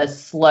a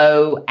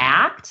slow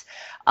act.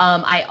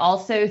 I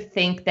also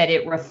think that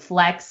it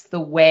reflects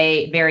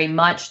very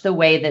much the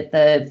way that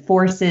the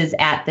forces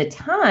at the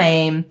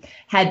time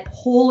had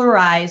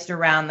polarized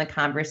around the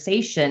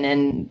conversation.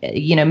 And,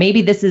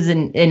 maybe this is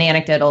an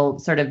anecdotal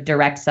sort of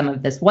direct some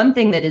of this. One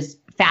thing that is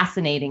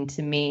fascinating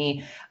to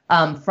me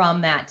from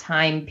that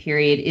time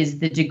period is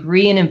the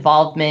degree and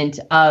involvement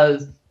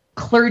of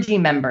clergy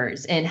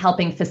members in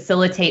helping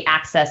facilitate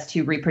access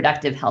to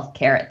reproductive health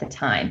care at the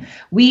time.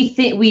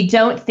 We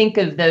don't think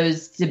of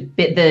those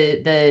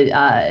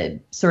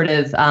sort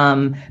of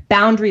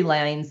boundary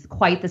lines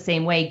quite the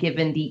same way,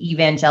 given the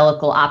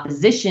evangelical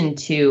opposition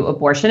to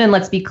abortion. And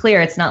let's be clear,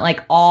 it's not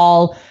like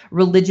all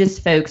religious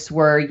folks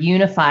were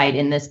unified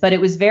in this, but it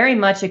was very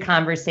much a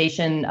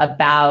conversation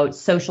about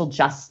social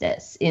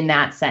justice in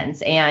that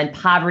sense and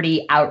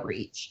poverty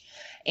outreach.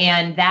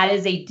 And that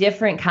is a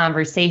different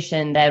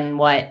conversation than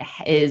what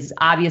is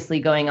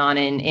obviously going on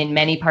in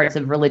many parts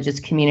of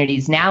religious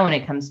communities now when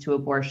it comes to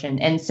abortion.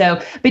 And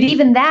so, but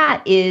even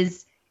that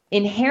is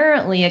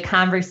inherently a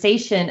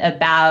conversation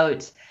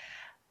about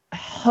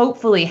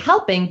hopefully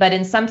helping, but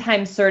in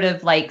sometimes sort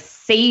of like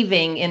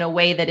saving in a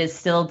way that is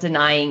still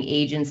denying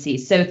agency.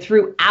 So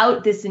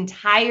throughout this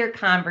entire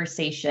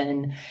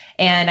conversation,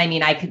 and I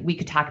mean, we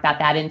could talk about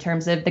that in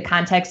terms of the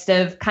context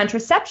of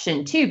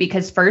contraception too,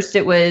 because first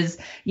it was,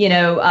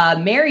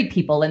 married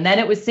people and then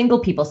it was single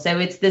people. So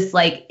it's this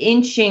like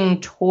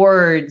inching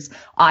towards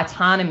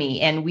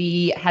autonomy, and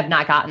we have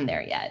not gotten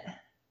there yet.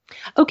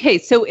 Okay,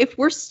 so if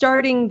we're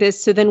starting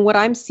this, so then what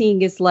I'm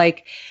seeing is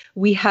like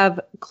we have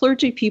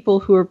clergy people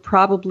who are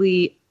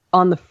probably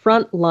on the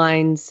front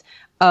lines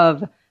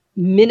of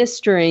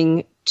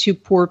ministering to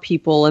poor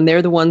people, and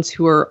they're the ones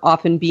who are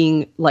often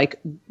being like,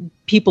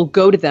 people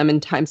go to them in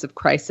times of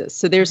crisis.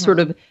 So they're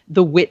sort of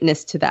the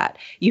witness to that.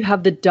 You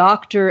have the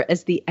doctor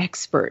as the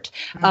expert,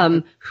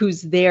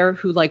 who's there,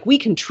 who like, we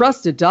can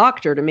trust a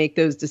doctor to make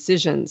those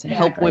decisions and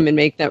help women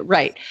make that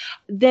right.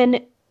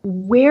 Then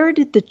where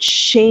did the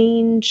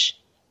change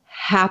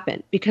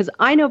happen? Because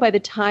I know by the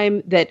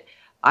time that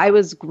I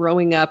was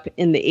growing up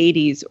in the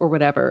 80s or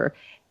whatever,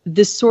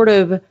 this sort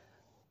of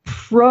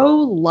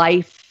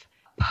pro-life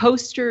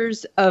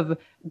posters of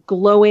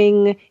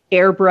glowing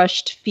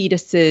airbrushed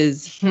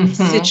fetuses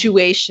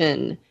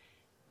situation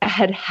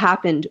had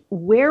happened.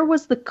 Where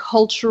was the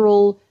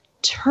cultural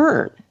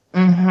turn?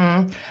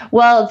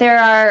 Well, there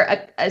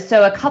are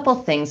a couple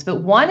things,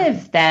 but one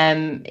of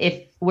them,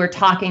 if we're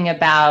talking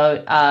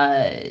about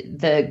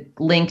the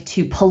link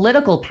to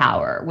political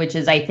power, which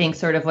is, I think,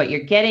 sort of what you're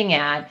getting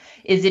at,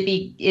 is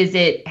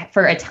it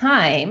for a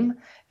time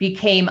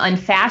became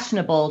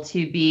unfashionable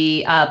to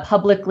be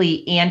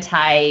publicly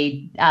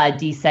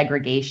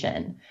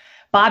anti-desegregation.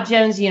 Bob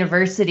Jones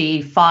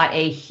University fought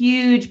a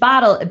huge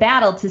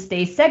battle to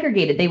stay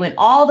segregated. They went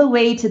all the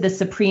way to the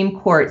Supreme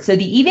Court. So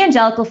the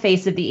evangelical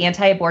face of the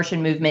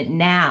anti-abortion movement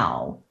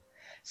now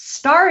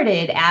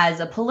started as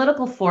a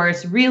political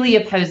force really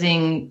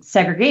opposing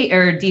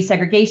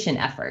desegregation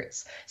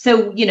efforts.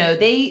 So,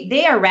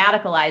 they are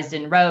radicalized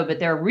in Roe, but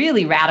they're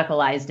really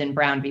radicalized in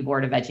Brown v.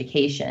 Board of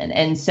Education.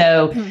 And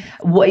so,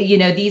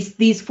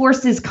 these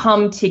forces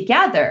come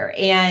together,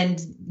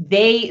 and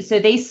they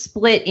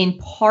split in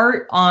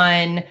part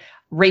on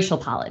racial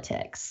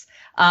politics.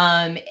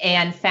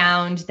 And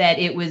found that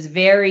it was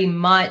very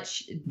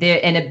much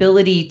an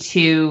ability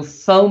to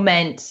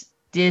foment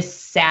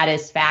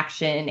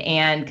dissatisfaction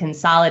and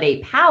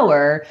consolidate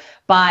power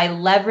by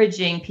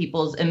leveraging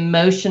people's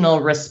emotional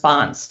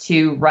response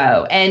to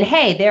Roe. And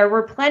hey, there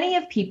were plenty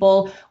of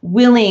people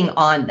willing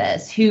on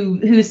this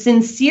who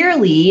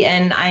sincerely,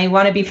 and I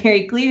want to be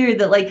very clear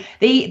that like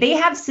they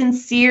have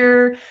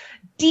sincere,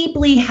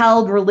 deeply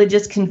held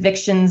religious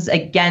convictions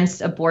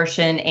against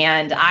abortion.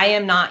 And I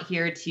am not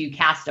here to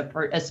cast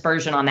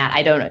aspersion on that.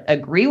 I don't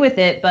agree with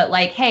it, but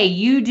like, hey,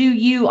 you do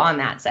you on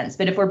that sense.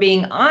 But if we're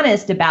being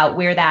honest about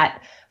where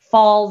that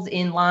falls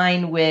in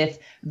line with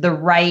the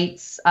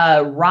right's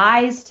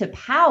rise to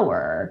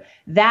power,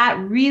 that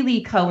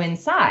really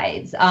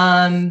coincides.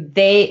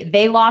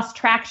 They lost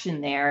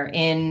traction there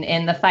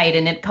in the fight,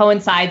 and it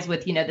coincides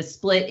with the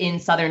split in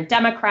Southern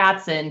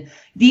Democrats, and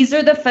these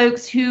are the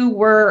folks who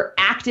were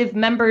active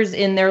members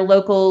in their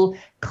local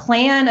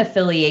Klan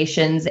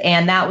affiliations,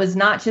 and that was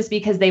not just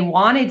because they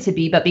wanted to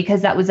be, but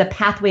because that was a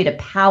pathway to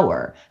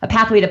power, a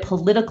pathway to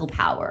political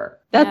power.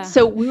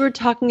 So we were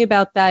talking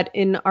about that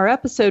in our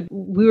episode.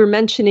 We were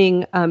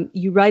mentioning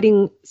you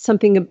writing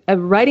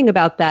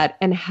about that,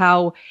 and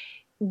how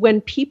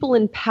when people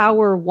in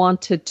power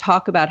want to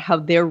talk about how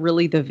they're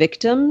really the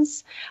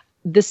victims,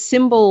 the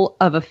symbol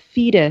of a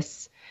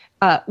fetus,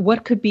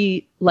 what could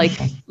be like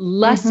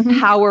less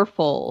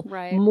powerful,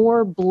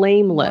 more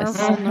blameless,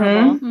 more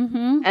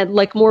vulnerable. and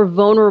like more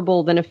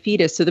vulnerable than a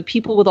fetus. So the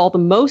people with all the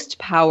most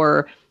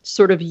power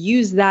sort of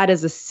use that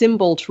as a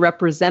symbol to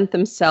represent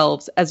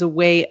themselves as a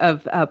way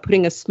of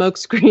putting a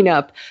smokescreen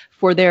up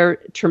for their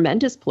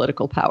tremendous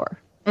political power.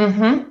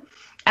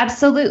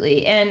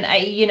 Absolutely. And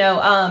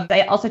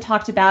I also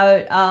talked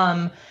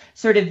about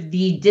sort of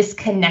the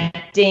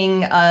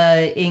disconnecting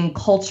in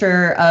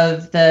culture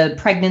of the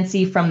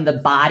pregnancy from the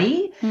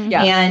body.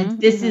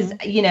 And this is,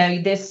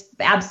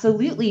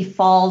 absolutely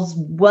falls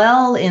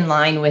well in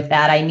line with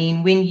that. I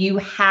mean, when you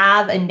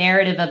have a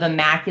narrative of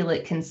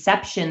immaculate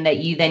conception that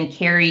you then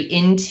carry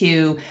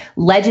into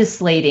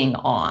legislating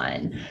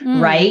on,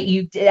 right?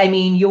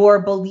 Your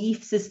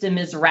belief system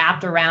is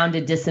wrapped around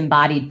a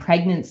disembodied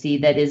pregnancy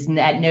that is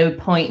at no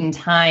point in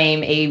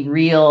time a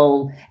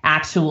real,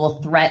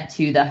 actual threat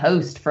to the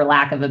host, for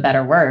lack of a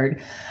better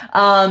word.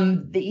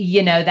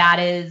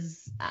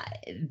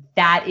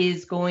 That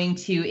is going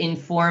to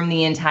inform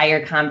the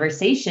entire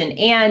conversation.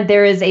 And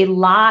there is a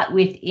lot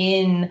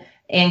within,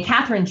 and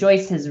Catherine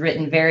Joyce has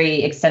written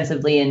very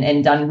extensively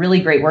and done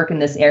really great work in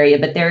this area,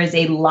 but there is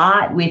a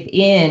lot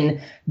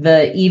within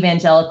the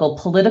evangelical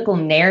political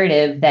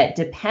narrative that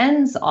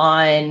depends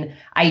on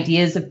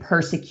ideas of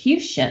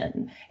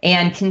persecution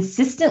and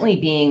consistently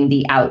being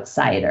the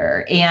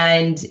outsider.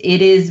 And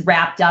it is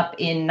wrapped up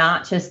in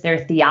not just their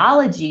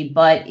theology,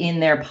 but in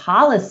their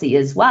policy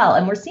as well.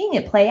 And we're seeing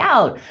it play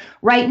out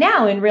right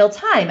now in real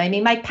time. I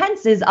mean, Mike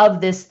Pence is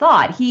of this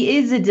thought. He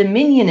is a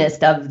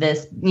dominionist of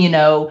this,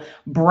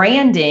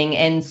 branding.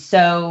 And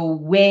so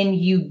when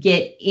you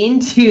get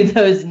into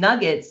those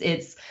nuggets,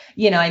 it's,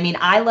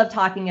 I love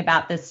talking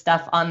about this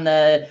stuff on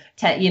the,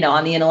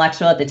 on the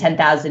intellectual at the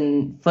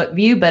 10,000 foot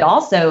view, but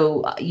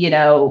also,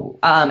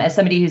 as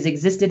somebody who's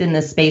existed in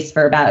this space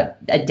for about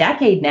a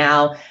decade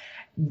now,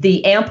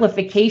 the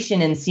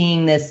amplification and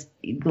seeing this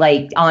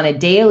like on a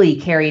daily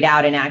carried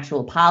out in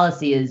actual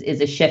policy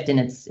is a shift, and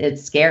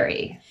it's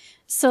scary.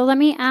 So let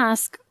me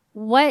ask,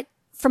 what,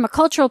 from a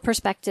cultural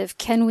perspective,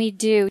 can we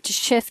do to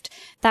shift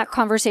that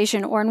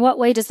conversation, or in what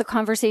way does the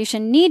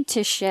conversation need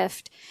to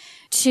shift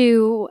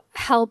to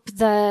help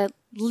the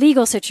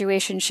legal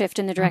situation shift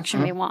in the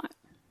direction we want?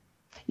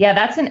 Yeah,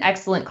 that's an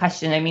excellent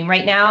question. I mean,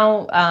 right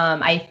now,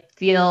 I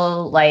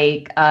feel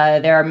like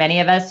there are many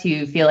of us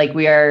who feel like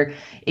we are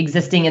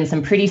existing in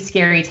some pretty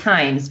scary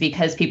times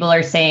because people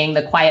are saying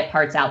the quiet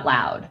parts out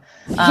loud.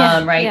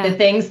 The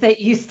things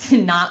that used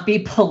to not be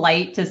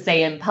polite to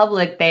say in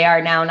public, they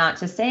are now not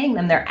just saying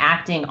them, they're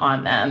acting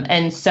on them.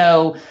 And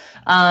so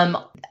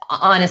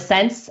on a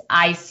sense,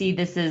 I see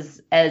this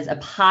as a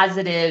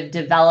positive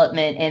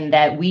development in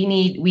that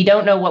we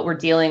don't know what we're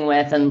dealing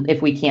with and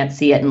if we can't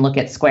see it and look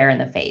it square in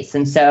the face.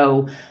 And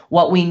so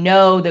what we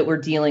know that we're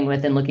dealing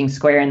with and looking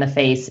square in the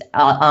face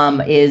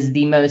is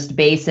the most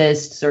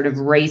basest, sort of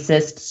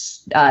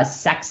racist,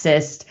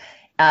 sexist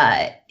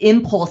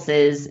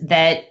impulses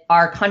that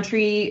our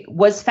country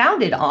was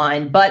founded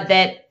on, but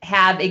that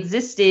have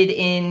existed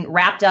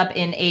wrapped up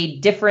in a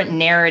different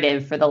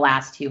narrative for the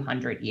last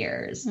 200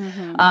 years.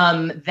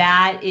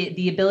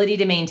 The ability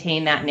to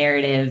maintain that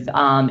narrative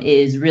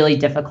is really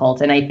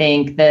difficult, and I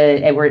think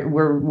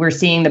we're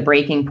seeing the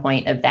breaking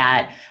point of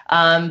that.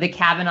 The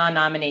Kavanaugh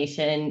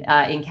nomination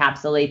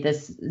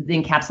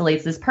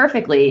encapsulates this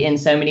perfectly in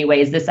so many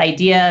ways. This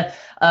idea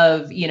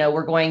of,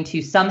 we're going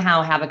to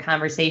somehow have a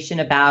conversation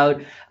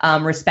about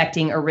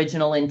respecting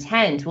original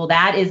intent. Well,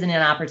 that isn't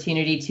an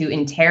opportunity to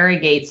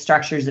interrogate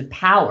structures of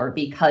power,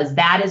 because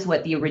that is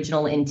what the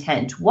original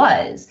intent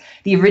was.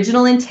 The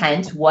original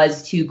intent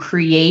was to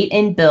create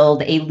and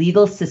build a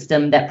legal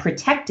system that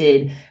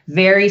protected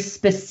very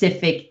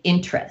specific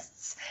interests.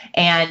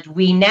 And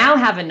we now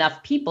have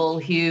enough people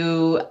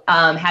who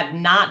have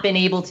not been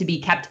able to be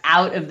kept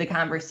out of the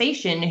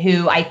conversation,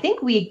 who I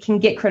think we can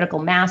get critical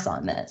mass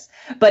on this,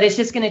 but it's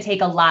just going to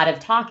take a lot of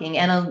talking.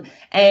 And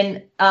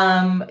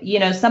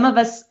some of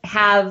us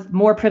have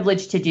more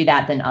privilege to do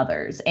that than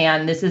others.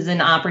 And this is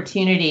an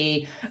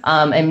opportunity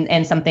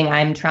and something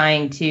I'm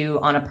trying to,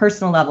 on a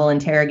personal level,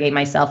 interrogate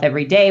myself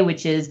every day,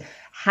 which is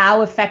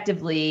how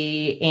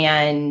effectively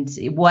and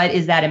what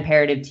is that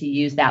imperative to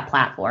use that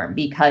platform?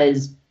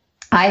 Because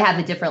I have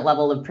a different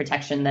level of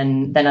protection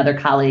than other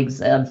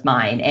colleagues of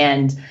mine.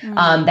 And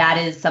that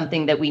is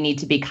something that we need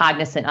to be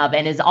cognizant of,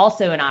 and is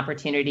also an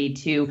opportunity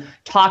to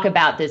talk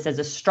about this as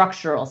a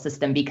structural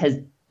system, because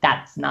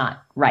that's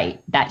not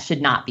right. That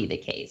should not be the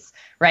case,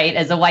 right?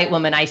 As a white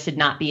woman, I should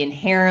not be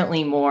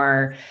inherently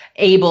more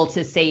able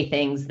to say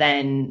things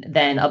than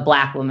a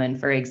Black woman,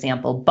 for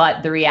example.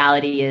 But the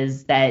reality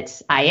is that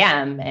I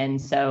am,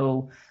 and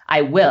so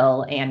I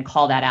will, and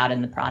call that out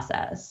in the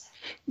process.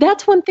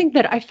 That's one thing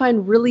that I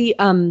find really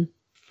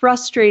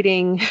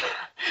frustrating,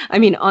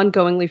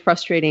 ongoingly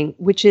frustrating,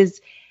 which is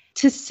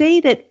to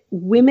say that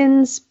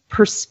women's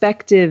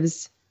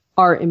perspectives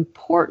are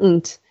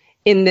important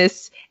in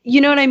this, you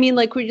know what I mean?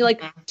 Like when you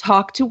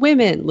talk to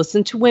women,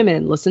 listen to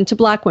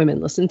Black women,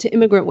 listen to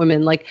immigrant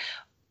women, like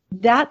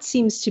that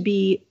seems to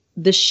be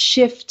the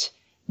shift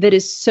that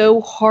is so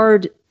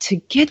hard to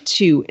get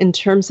to in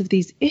terms of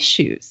these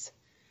issues.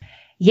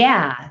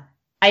 Yeah.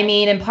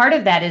 And part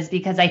of that is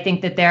because I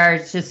think that there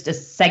is just a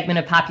segment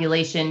of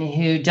population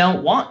who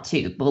don't want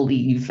to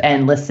believe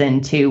and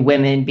listen to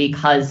women,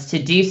 because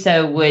to do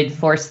so would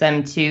force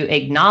them to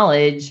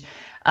acknowledge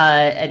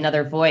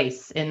another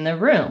voice in the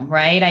room,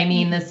 right?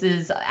 This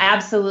is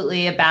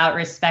absolutely about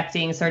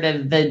respecting sort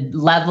of the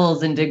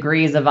levels and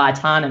degrees of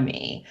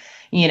autonomy.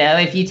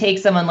 If you take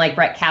someone like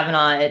Brett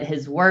Kavanaugh at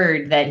his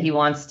word that he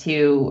wants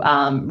to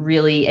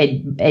really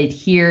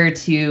adhere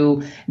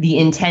to the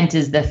intent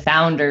as the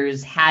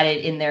founders had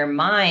it in their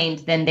mind,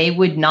 then they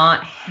would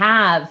not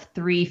have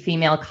 3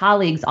 female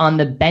colleagues on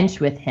the bench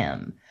with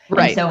him.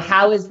 Right. And so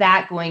how is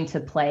that going to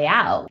play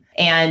out?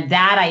 And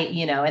that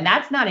and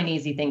that's not an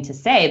easy thing to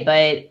say,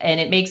 and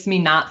it makes me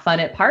not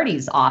fun at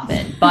parties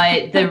often.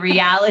 But the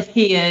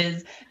reality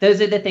is those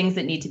are the things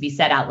that need to be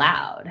said out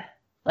loud,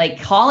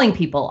 like calling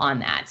people on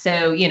that.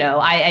 So,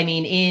 I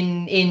mean,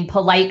 in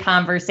polite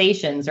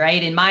conversations,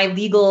 right? In my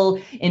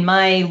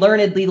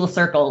learned legal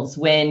circles,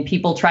 when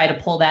people try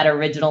to pull that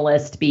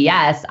originalist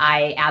BS,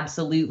 I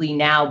absolutely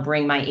now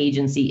bring my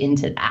agency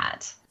into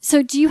that.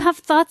 So do you have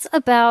thoughts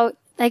about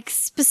like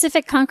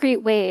specific concrete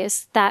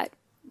ways that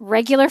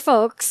regular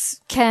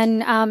folks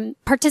can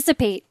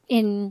participate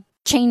in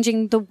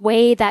changing the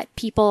way that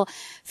people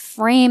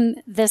frame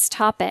this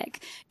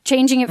topic,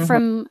 changing it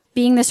from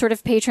being the sort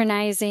of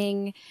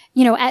patronizing,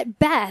 at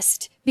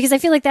best, because I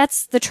feel like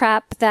that's the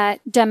trap that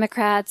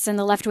Democrats and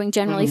the left wing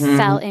generally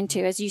fell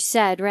into, as you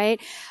said,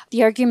 right?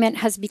 The argument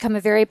has become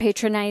a very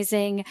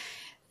patronizing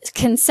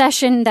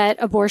concession that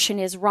abortion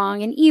is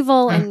wrong and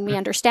evil, and we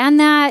understand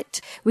that.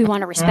 We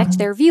want to respect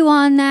their view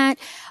on that,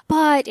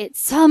 but it's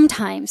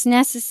sometimes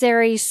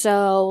necessary,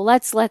 so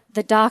let's let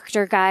the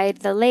doctor guide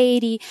the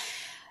lady.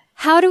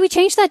 How do we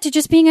change that to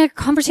just being a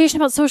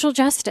conversation about social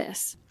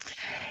justice?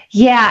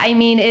 Yeah, I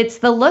mean, it's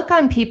the look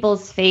on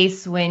people's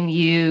face when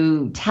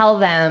you tell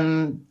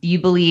them you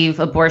believe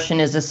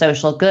abortion is a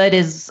social good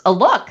is a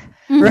look,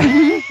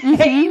 right?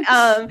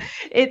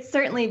 It's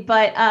certainly,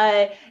 but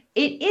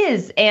it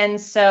is.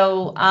 And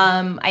so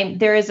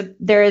there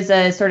is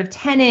a sort of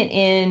tenet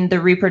in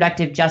the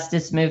reproductive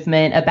justice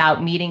movement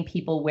about meeting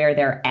people where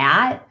they're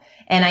at.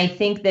 And I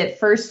think that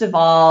first of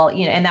all,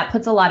 and that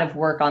puts a lot of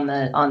work on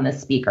the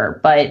speaker,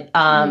 but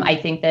I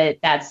think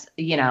that's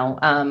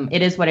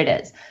it is what it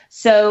is.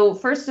 So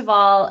first of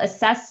all,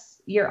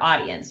 assess your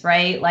audience,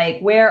 right?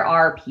 Like, where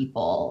are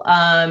people?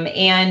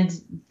 And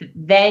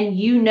then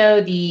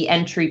the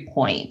entry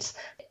point.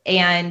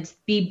 And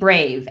be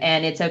brave.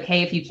 And it's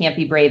okay if you can't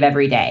be brave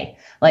every day.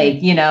 Like,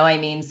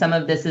 some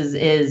of this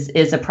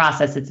is a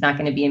process. It's not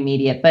going to be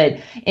immediate. But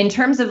in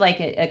terms of like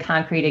a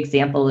concrete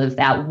example of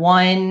that,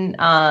 one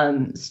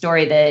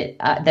story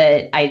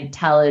that I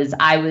tell is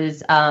I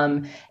was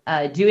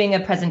doing a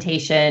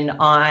presentation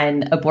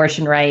on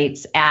abortion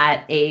rights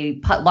at a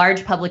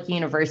large public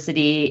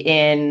university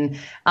in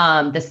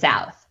the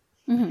South.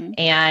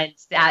 And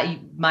that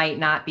might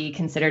not be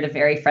considered a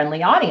very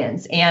friendly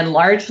audience. And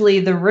largely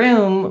the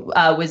room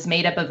was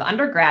made up of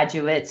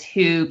undergraduates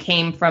who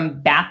came from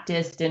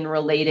Baptist and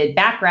related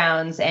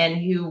backgrounds and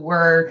who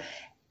were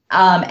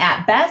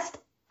at best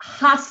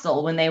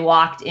hostile when they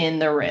walked in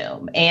the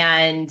room.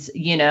 And,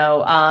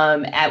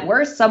 at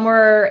worst, some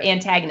were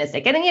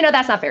antagonistic. And,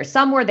 that's not fair.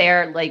 Some were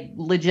there like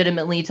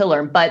legitimately to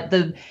learn, but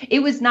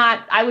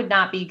I would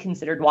not be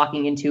considered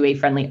walking into a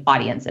friendly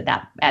audience at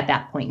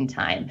that point in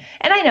time.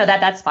 And I know that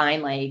that's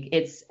fine. Like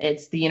it's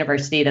the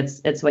university,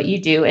 it's what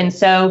you do. And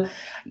so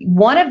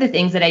one of the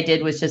things that I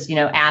did was just,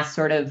 ask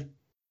sort of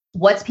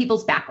what's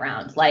people's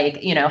background?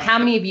 Like, how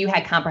many of you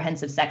had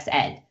comprehensive sex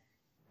ed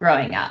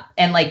growing up?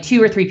 And like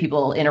 2 or 3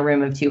 people in a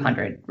room of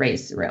 200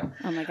 raised the room.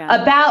 Oh my God.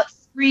 About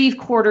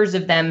 3/4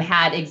 of them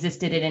had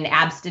existed in an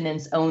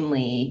abstinence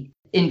only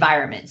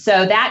environment.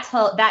 So that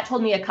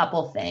told me a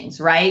couple things,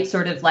 right?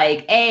 Sort of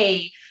like,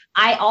 I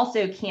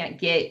also can't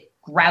get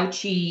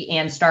grouchy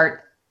and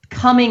start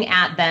coming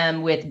at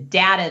them with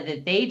data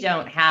that they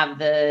don't have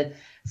the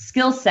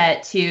skill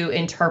set to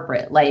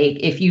interpret. Like,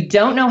 if you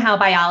don't know how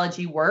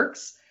biology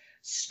works,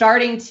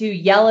 starting to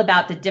yell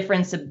about the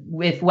difference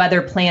with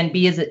whether Plan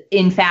B is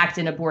in fact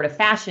an abortive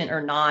fashion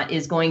or not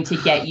is going to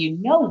get you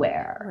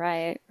nowhere.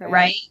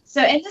 Right.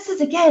 So, and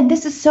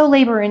this is so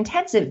labor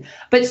intensive.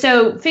 But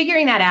so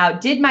figuring that out,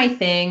 did my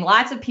thing.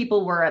 Lots of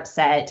people were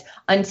upset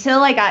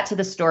until I got to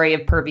the story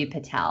of Purvi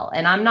Patel.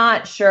 And I'm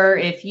not sure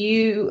if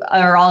you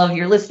or all of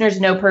your listeners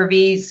know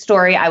Purvi's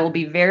story. I will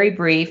be very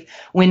brief.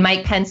 When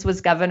Mike Pence was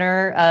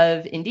governor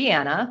of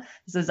Indiana,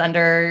 this is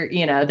under,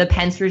 the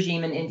Pence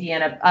regime in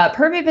Indiana,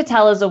 Purvi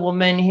Patel is a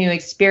woman who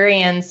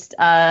experienced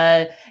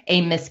a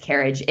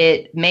miscarriage.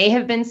 It may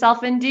have been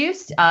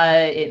self-induced.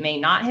 It may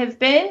not have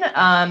been.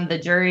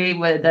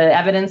 The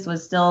evidence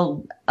was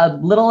still a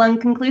little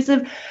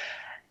inconclusive.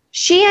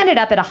 She ended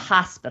up at a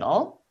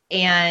hospital,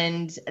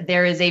 and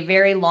there is a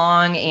very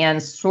long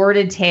and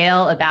sordid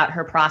tale about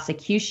her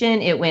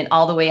prosecution. It went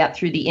all the way up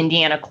through the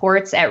Indiana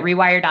courts at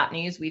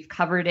rewire.news. We've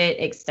covered it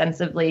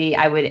extensively.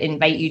 I would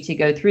invite you to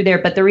go through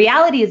there. But the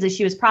reality is that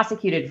she was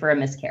prosecuted for a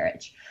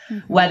miscarriage,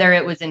 whether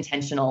it was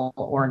intentional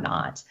or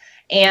not.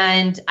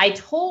 And I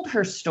told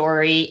her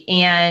story,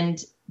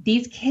 and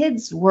these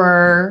kids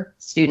were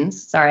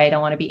students. Sorry, I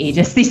don't want to be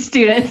ageist. These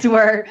students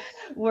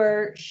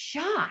were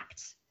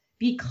shocked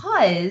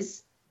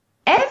because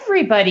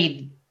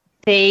everybody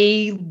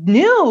they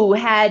knew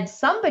had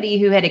somebody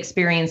who had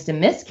experienced a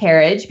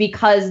miscarriage,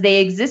 because they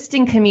exist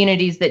in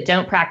communities that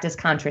don't practice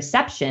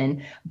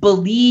contraception,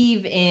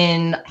 believe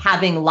in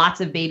having lots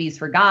of babies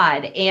for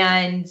God.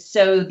 And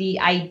so the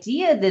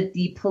idea that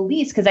the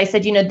police, because I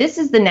said, this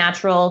is the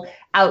natural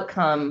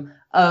outcome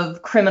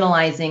of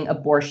criminalizing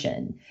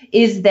abortion,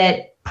 is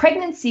that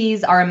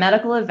pregnancies are a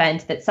medical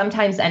event that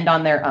sometimes end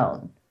on their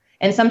own.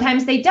 And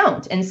sometimes they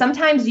don't. And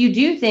sometimes you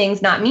do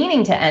things not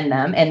meaning to end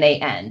them and they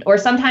end. Or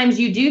sometimes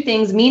you do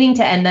things meaning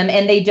to end them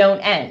and they don't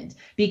end,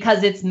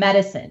 because it's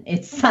medicine,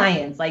 it's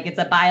science, like it's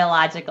a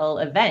biological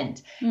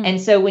event.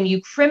 And so when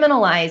you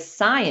criminalize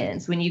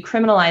science, when you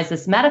criminalize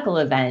this medical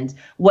event,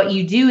 what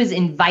you do is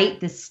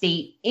invite the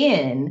state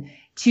in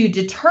to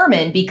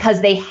determine,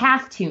 because they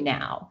have to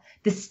now.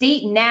 The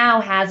state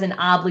now has an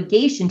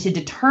obligation to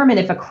determine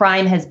if a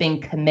crime has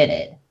been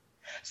committed.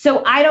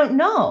 So I don't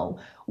know.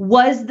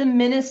 Was the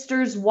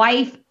minister's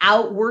wife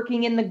out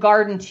working in the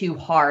garden too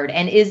hard?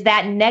 And is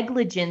that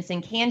negligence?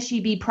 And can she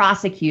be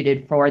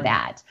prosecuted for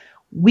that?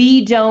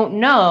 We don't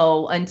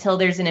know until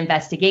there's an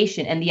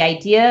investigation. And the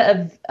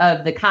idea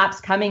of the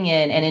cops coming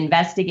in and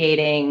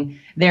investigating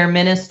their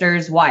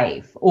minister's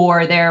wife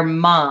or their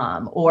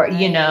mom or,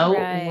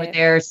 or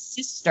their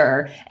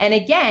sister. And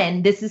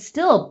again, this is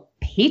still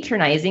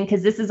patronizing,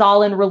 because this is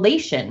all in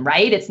relation,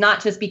 right? It's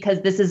not just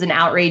because this is an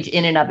outrage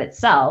in and of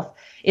itself.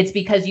 It's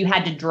because you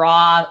had to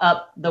draw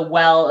up the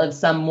well of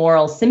some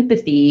moral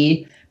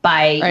sympathy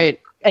by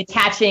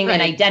attaching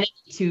an identity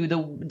to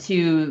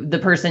the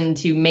person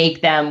to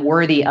make them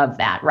worthy of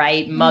that,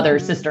 right? Mother,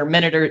 sister,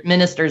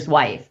 minister's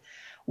wife,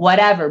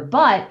 whatever.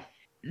 But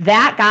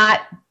that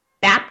got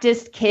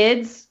Baptist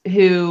kids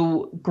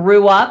who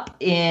grew up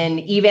in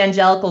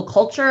evangelical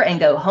culture and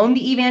go home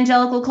to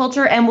evangelical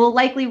culture and will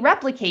likely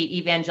replicate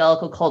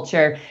evangelical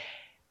culture,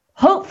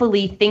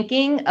 hopefully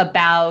thinking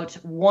about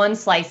one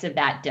slice of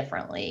that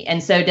differently.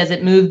 And so does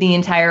it move the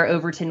entire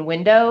Overton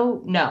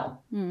window? No,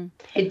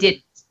 it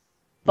didn't.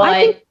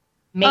 But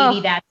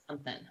maybe that's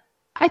something.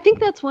 I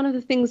think that's one of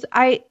the things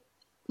I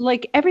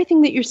like.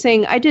 Everything that you're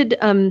saying. I did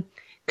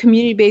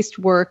community-based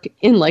work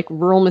in like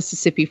rural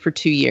Mississippi for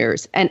 2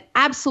 years. And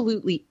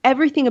absolutely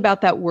everything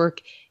about that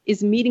work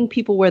is meeting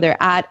people where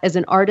they're at. As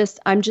an artist,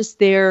 I'm just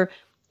there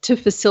to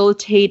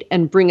facilitate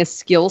and bring a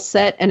skill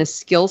set and a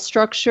skill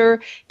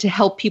structure to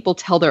help people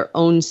tell their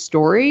own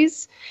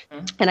stories.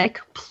 And I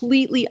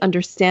completely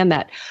understand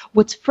that.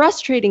 What's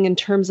frustrating in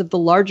terms of the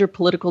larger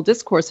political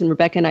discourse, and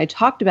Rebecca and I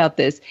talked about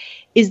this,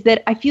 is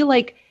that I feel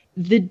like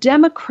the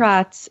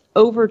Democrats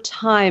over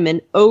time and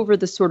over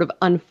the sort of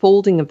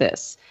unfolding of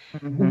this,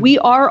 we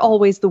are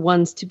always the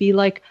ones to be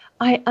like,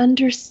 I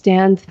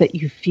understand that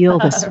you feel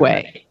this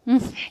way.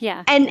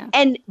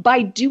 And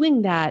by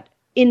doing that,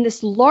 in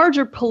this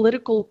larger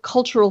political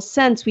cultural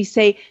sense, we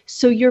say,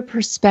 so your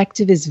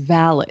perspective is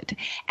valid.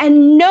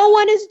 And no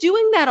one is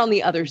doing that on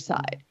the other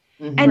side.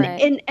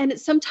 And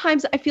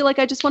sometimes I feel like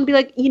I just want to be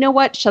like, you know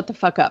what? Shut the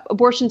fuck up.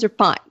 Abortions are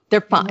fine.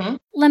 They're fine.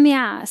 Let me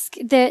ask.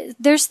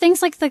 There's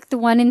things like the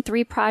 1 in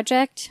 3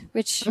 Project,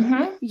 which,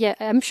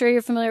 I'm sure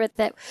you're familiar with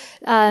that.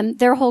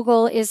 Their whole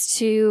goal is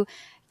to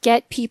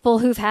get people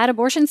who've had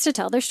abortions to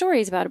tell their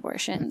stories about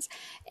abortions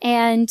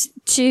and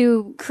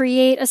to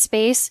create a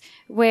space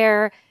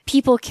where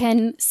people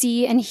can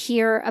see and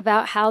hear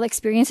about how the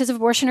experiences of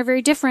abortion are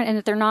very different and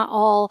that they're not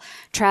all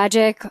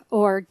tragic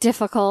or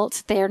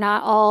difficult. They're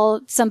not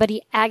all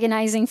somebody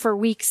agonizing for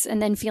weeks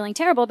and then feeling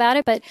terrible about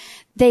it, but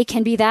they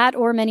can be that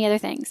or many other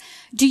things.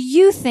 Do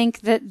you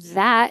think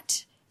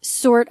that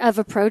sort of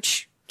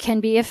approach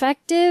can be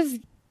effective?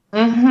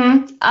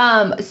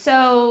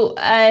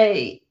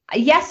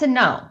 Yes and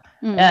no.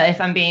 If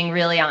I'm being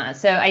really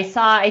honest. So I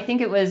think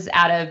it was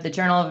out of the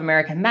Journal of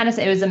American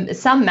Medicine. It was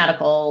some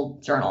medical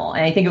journal,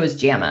 and I think it was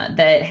JAMA,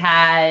 that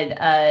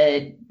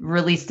had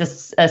released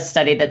a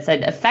study that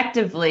said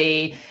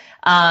effectively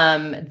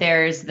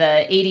there's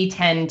the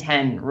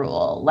 80-10-10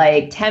 rule.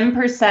 Like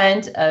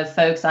 10% of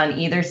folks on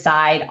either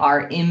side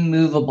are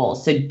immovable,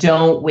 so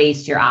don't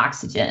waste your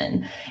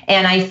oxygen.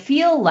 And I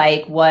feel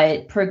like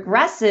what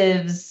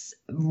progressives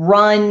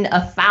run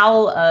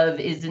afoul of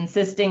is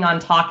insisting on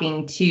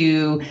talking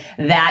to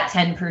that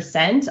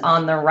 10%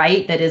 on the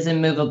right that is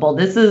immovable.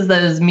 This is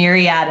those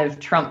myriad of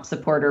Trump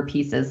supporter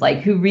pieces, like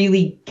who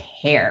really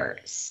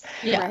cares?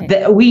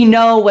 We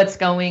know what's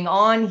going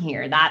on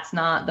here. That's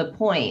not the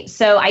point.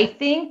 So I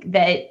think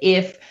that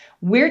if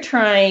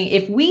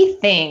we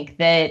think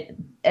that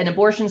an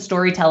abortion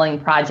storytelling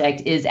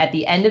project is at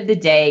the end of the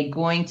day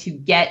going to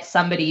get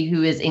somebody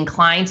who is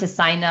inclined to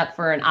sign up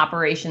for an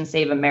Operation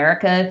Save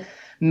America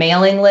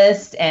mailing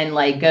list and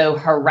like go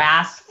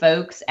harass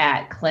folks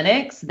at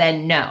clinics,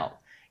 then no,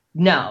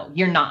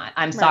 you're not.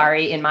 I'm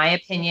sorry. In my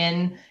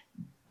opinion,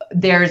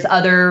 there's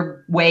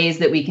other ways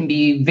that we can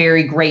be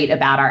very great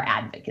about our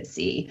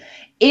advocacy.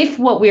 If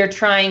what we're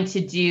trying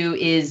to do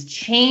is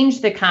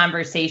change the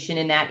conversation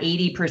in that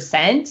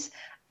 80%,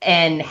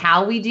 and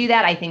how we do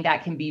that, I think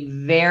that can be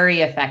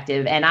very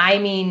effective. And I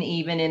mean,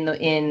 even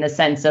in the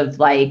sense of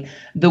like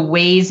the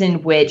ways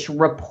in which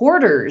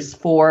reporters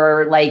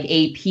for like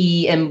AP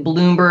and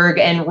Bloomberg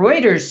and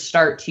Reuters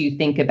start to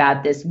think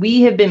about this.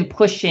 We have been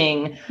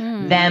pushing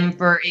them,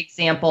 for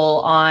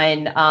example,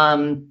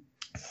 on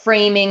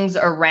framings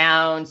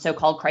around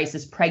so-called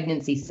crisis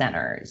pregnancy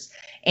centers.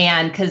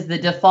 And because the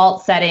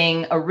default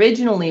setting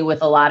originally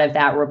with a lot of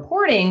that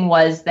reporting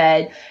was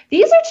that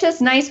these are just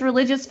nice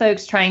religious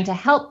folks trying to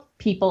help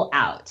people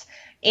out.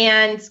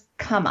 And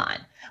come on,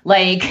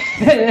 like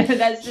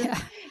that's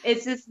just,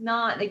 it's just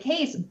not the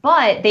case.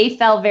 But they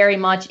fell very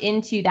much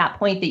into that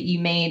point that you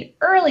made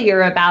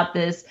earlier about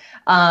this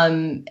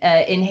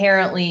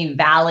inherently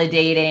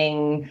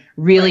validating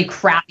really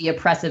crappy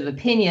oppressive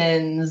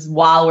opinions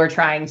while we're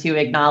trying to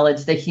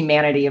acknowledge the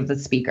humanity of the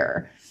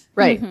speaker.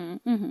 Right.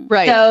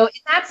 Right. So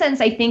in that sense,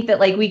 I think that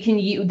like we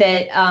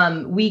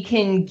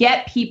can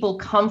get people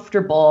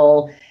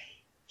comfortable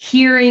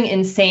hearing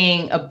and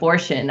saying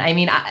abortion. I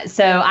mean,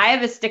 so I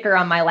have a sticker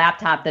on my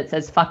laptop that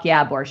says "fuck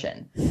yeah,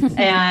 abortion,"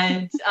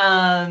 and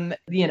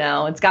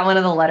it's got one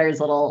of the letters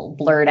a little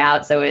blurred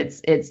out, so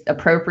it's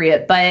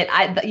appropriate. But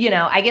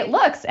I get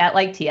looks at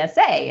like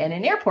TSA and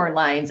in airport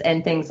lines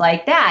and things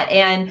like that,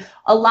 and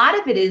a lot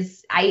of it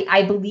is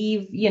I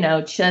believe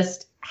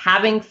just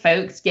having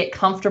folks get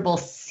comfortable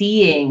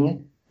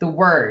seeing the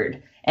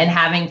word and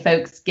having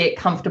folks get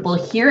comfortable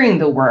hearing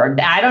the word.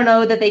 I don't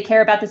know that they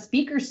care about the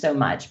speakers so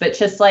much, but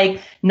just like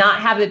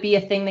not have it be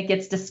a thing that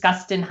gets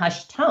discussed in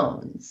hushed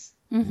tones.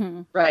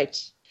 Mm-hmm. Right.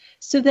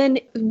 So then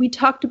we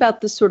talked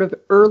about the sort of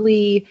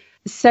early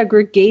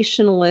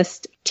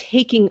segregationalist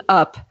taking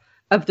up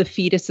of the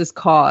fetus's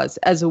cause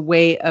as a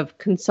way of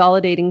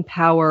consolidating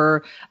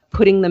power,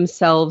 putting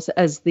themselves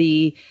as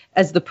the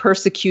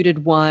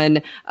persecuted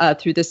one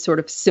through this sort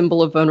of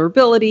symbol of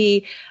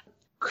vulnerability.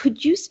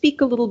 Could you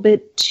speak a little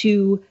bit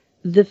to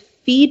the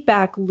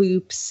feedback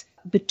loops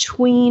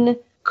between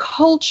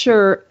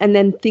culture and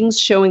then things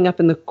showing up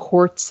in the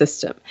court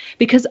system?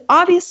 Because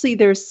obviously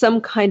there's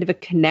some kind of a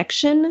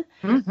connection.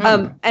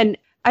 Mm-hmm. And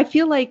I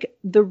feel like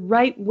the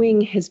right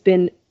wing has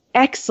been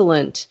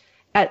excellent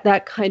at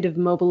that kind of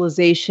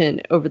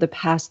mobilization over the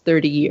past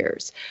 30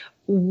 years.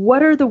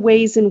 What are the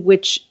ways in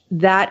which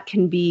that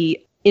can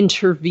be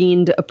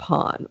intervened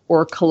upon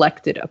or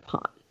collected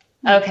upon?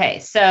 Okay,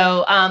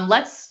 so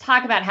let's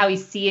talk about how we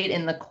see it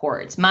in the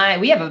courts.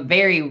 We have a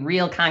very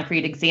real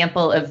concrete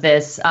example of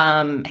this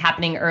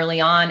happening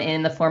early on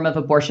in the form of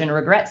abortion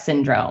regret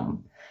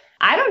syndrome.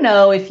 I don't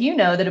know if you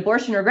know that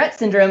abortion regret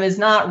syndrome is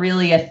not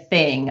really a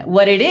thing.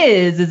 What it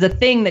is a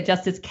thing that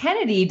Justice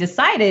Kennedy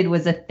decided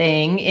was a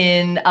thing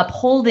in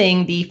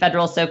upholding the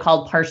federal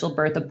so-called partial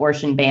birth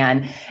abortion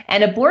ban.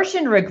 And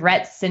abortion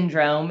regret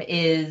syndrome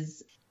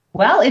is,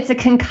 well, it's a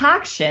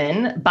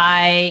concoction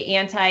by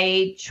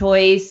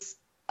anti-choice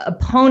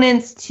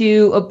opponents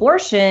to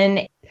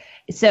abortion.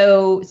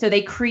 So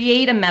they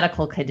create a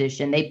medical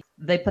condition. They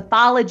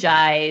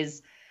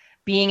pathologize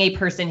being a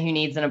person who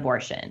needs an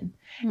abortion.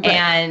 Right.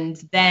 And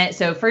then,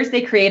 so first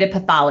they create a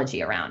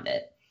pathology around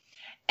it.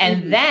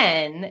 And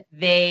then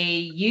they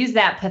use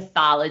that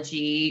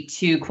pathology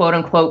to quote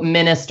unquote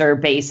minister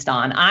based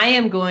on, I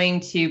am going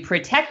to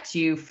protect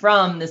you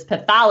from this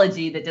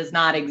pathology that does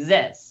not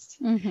exist.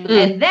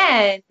 And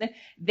then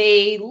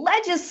they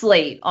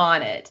legislate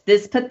on it.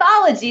 This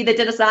pathology that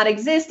does not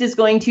exist is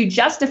going to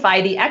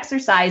justify the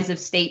exercise of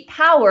state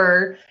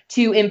power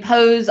to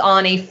impose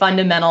on a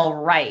fundamental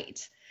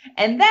right.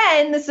 And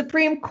then the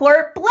Supreme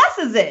Court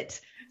blesses it.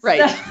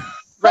 Right.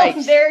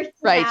 So there you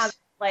have it.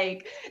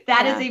 Like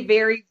that is a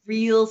very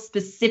real,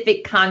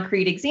 specific,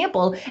 concrete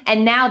example.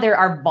 And now there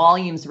are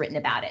volumes written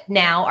about it.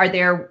 Now, are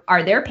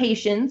there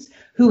patients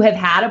who have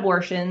had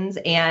abortions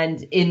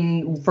and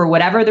for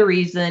whatever the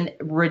reason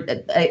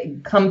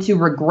come to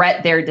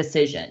regret their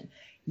decision?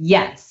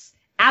 Yes,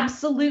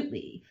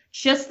 absolutely.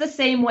 Just the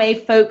same way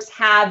folks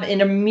have in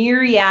a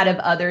myriad of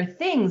other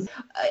things.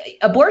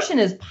 Abortion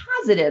is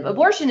positive.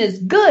 Abortion is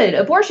good.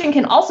 Abortion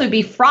can also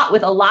be fraught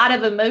with a lot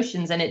of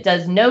emotions, and it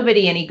does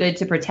nobody any good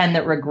to pretend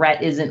that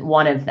regret isn't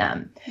one of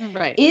them.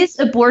 Right. Is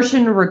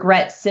abortion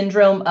regret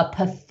syndrome a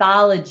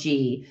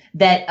pathology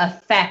that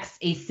affects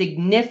a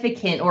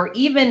significant or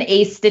even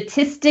a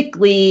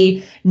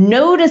statistically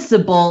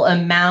noticeable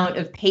amount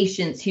of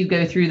patients who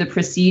go through the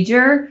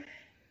procedure?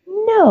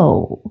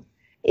 No.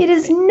 It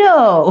is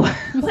no.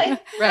 Like,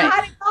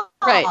 not at all.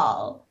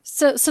 Right.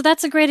 So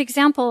that's a great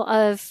example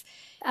of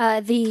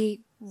the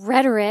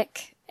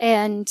rhetoric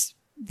and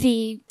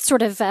the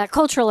sort of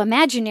cultural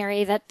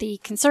imaginary that the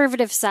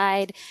conservative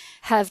side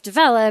have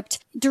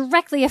developed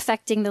directly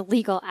affecting the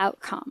legal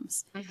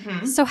outcomes.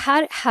 So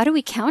how do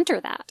we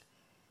counter that?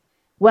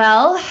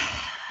 Well,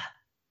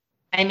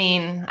 I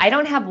mean, I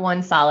don't have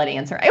one solid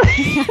answer.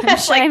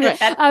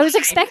 I was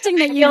expecting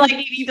that you feel like you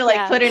need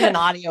to put in an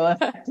audio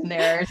effect in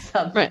there or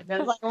something. Right.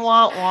 That's like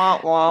wah wah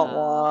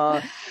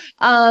wah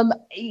wah.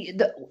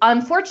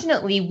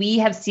 Unfortunately, we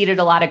have ceded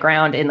a lot of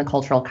ground in the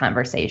cultural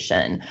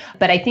conversation,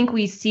 but I think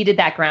we ceded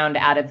that ground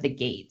out of the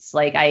gates.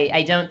 Like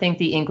I don't think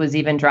the ink was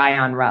even dry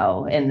on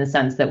Roe in the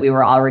sense that we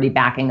were already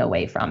backing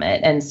away from it.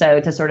 And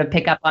so to sort of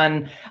pick up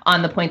on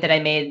the point that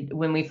I made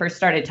when we first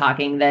started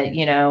talking, that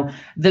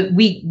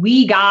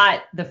we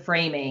got the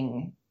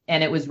framing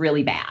and it was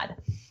really bad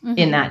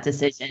in that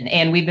decision.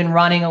 And we've been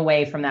running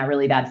away from that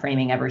really bad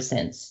framing ever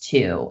since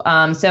too.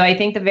 So I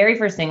think the very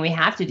first thing we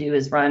have to do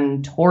is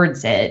run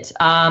towards it.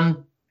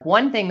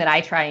 One thing that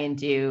I try and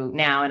do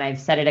now, and I've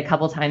said it a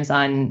couple times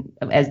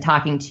as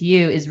talking to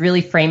you, is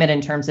really frame it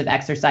in terms of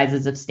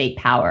exercises of state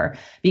power,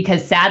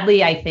 because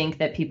sadly, I think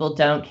that people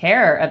don't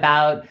care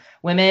about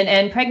women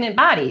and pregnant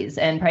bodies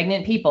and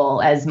pregnant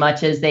people as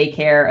much as they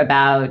care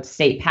about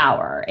state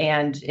power.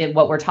 And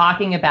what we're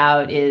talking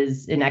about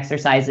is an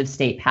exercise of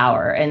state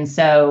power. And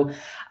so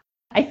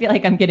I feel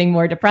like I'm getting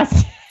more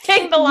depressed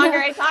the longer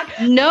I talk.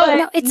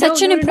 No, it's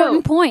such an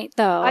important point,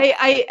 though.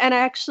 I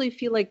actually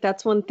feel like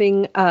that's one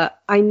thing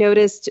I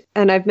noticed,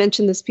 and I've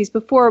mentioned this piece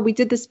before. We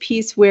did this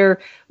piece where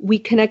we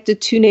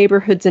connected 2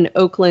 neighborhoods in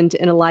Oakland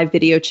in a live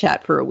video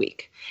chat for a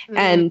week.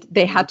 And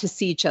they had to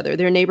see each other.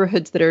 They're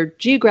neighborhoods that are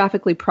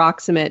geographically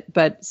proximate,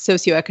 but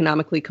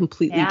socioeconomically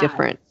completely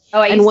different. Oh,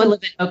 I used to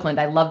live in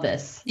Oakland. I love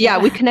this. Yeah,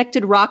 we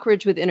connected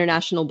Rockridge with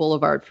International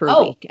Boulevard for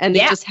a week. And they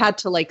just had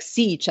to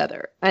see each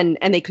other. And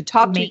they could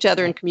talk to each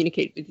other and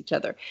communicate with each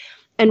other.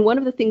 And one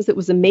of the things that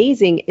was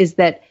amazing is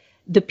that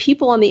the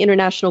people on the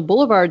International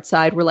Boulevard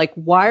side were like,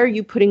 why are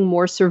you putting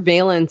more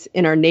surveillance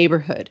in our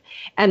neighborhood?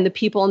 And the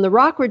people on the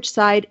Rockridge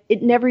side,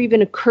 it never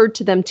even occurred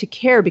to them to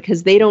care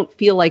because they don't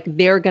feel like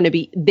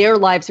their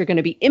lives are going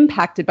to be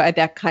impacted by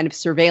that kind of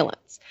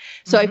surveillance.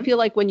 So I feel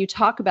like when you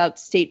talk about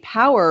state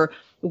power,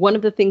 one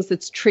of the things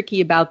that's tricky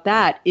about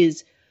that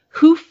is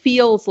who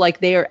feels like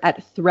they are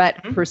at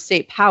threat for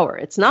state power.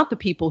 It's not the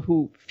people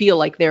who feel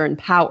like they're in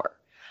power.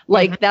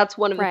 Like that's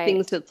one of the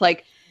things that's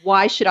like,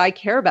 why should I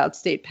care about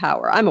state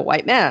power? I'm a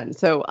white man,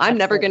 so I'm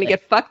never going to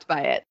get fucked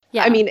by it.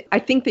 Yeah. I mean, I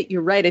think that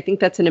you're right. I think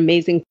that's an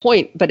amazing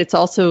point, but it's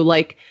also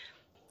like,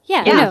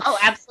 Oh,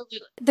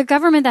 absolutely. The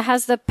government that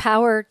has the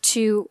power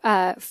to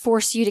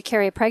force you to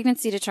carry a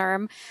pregnancy to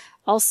term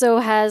also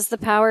has the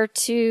power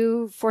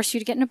to force you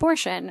to get an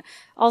abortion,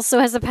 also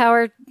has the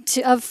power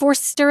of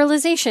forced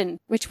sterilization,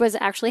 which was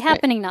actually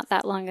happening not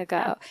that long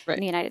ago in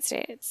the United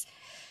States.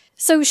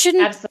 So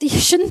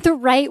shouldn't the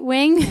right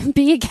wing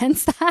be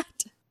against that?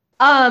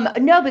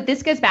 No, but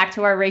this goes back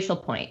to our racial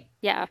point.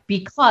 Yeah.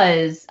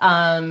 Because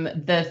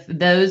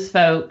those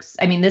folks,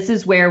 I mean, this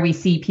is where we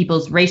see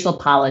people's racial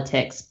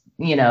politics,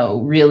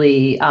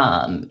 really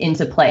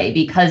into play,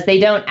 because they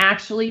don't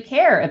actually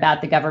care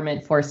about the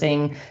government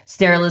forcing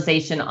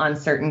sterilization on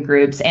certain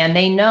groups. And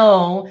they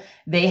know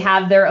they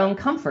have their own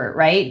comfort,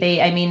 right?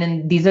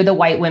 And these are the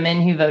white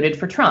women who voted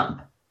for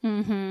Trump.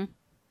 Mm-hmm.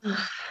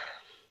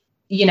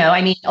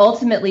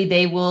 Ultimately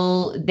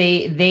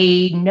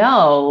they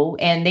know,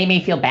 and they may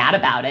feel bad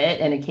about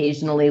it and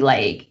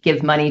occasionally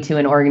give money to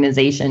an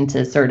organization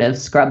to sort of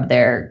scrub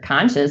their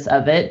conscience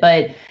of it.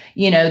 But,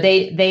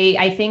 they,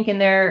 I think in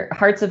their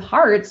hearts of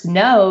hearts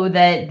know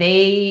that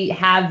they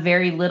have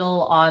very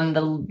little on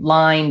the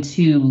line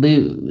to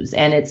lose.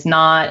 And it's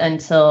not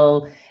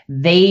until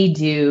they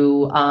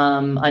do,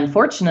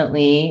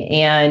 unfortunately,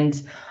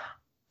 and,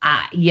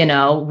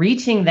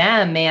 reaching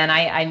them, man,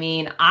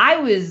 I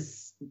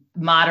was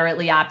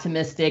moderately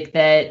optimistic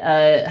that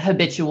a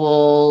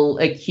habitual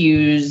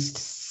accused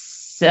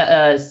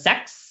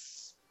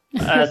sex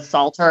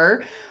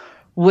assaulter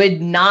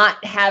would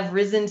not have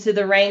risen to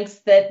the ranks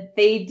that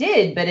they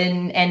did,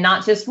 and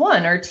not just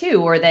one or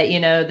two, or that,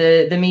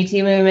 the Me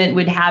Too movement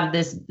would have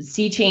this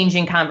sea change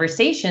in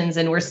conversations.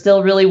 And we're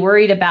still really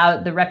worried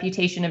about the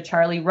reputation of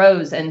Charlie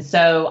Rose. And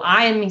so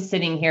I'm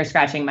sitting here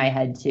scratching my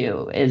head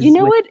too.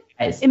 What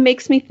it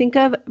makes me think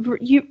of?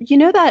 You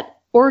know that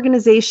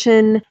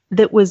organization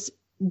that was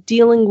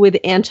dealing with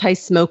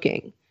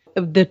anti-smoking,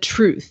 The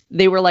Truth.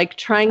 They were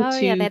trying to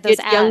they had those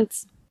get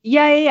ads.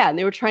 And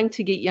they were trying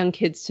to get young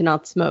kids to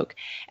not smoke.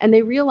 And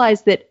they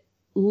realized that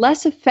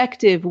less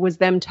effective was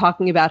them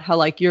talking about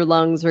how your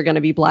lungs are going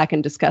to be black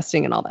and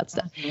disgusting and all that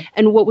stuff. Mm-hmm.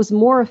 And what was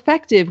more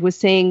effective was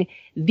saying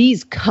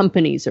these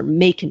companies are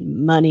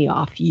making money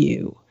off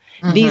you.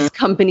 Mm-hmm. These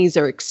companies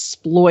are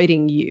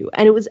exploiting you.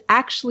 And it was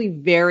actually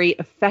very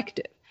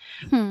effective.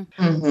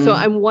 Mm-hmm. So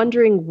I'm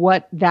wondering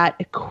what that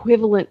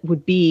equivalent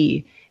would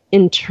be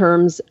in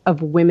terms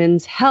of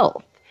women's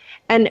health.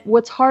 And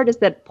what's hard is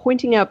that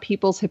pointing out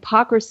people's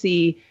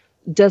hypocrisy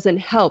doesn't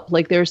help.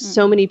 There's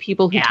so many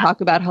people who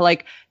talk about how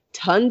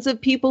tons of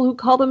people who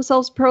call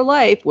themselves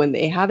pro-life, when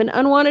they have an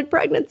unwanted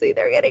pregnancy,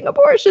 they're getting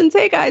abortions.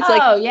 Hey guys,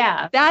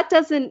 that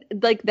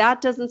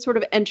doesn't sort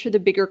of enter the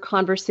bigger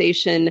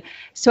conversation.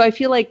 So I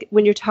feel like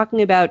when you're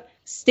talking about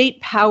state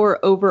power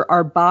over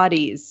our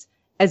bodies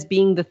as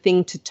being the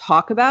thing to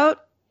talk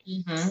about,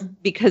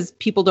 because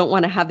people don't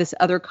want to have this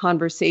other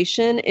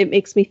conversation. It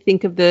makes me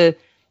think of the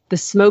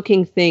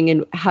smoking thing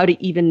and how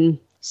to even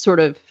sort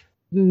of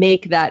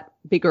make that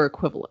bigger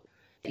equivalent.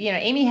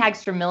 Amy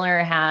Hagstrom Miller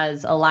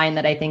has a line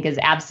that I think is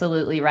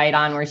absolutely right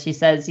on, where she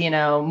says,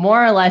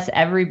 more or less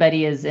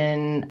everybody is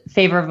in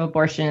favor of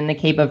abortion in the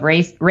case of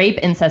rape,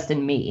 incest,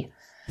 and me.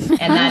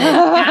 And that is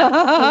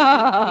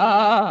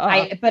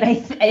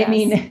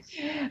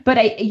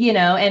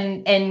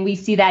and we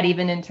see that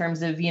even in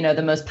terms of,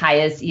 the most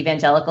pious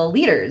evangelical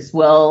leaders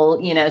will,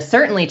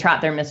 certainly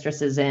trot their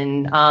mistresses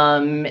in,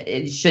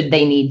 should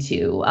they need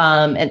to.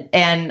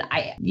 And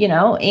I,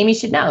 Amy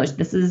should know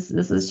this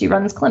is, she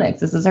runs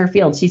clinics. This is her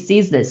field. She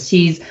sees this.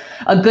 She's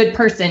a good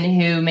person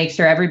who makes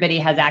sure everybody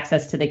has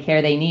access to the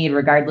care they need,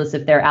 regardless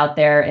if they're out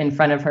there in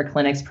front of her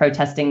clinics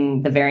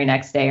protesting the very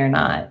next day or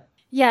not.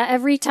 Yeah,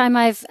 every time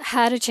I've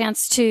had a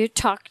chance to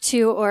talk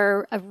to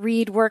or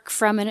read work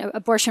from an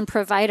abortion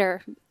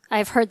provider,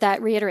 I've heard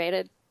that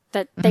reiterated,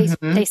 that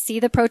they see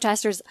the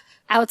protesters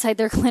outside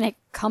their clinic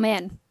come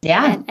in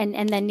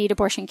and then need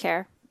abortion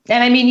care.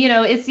 And I mean,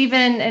 it's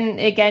even, and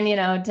again,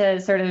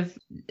 to sort of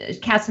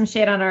cast some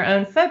shade on our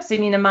own folks, I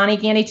mean, Imani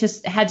Gandy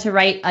just had to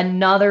write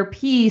another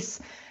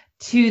piece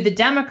to the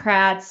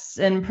Democrats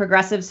and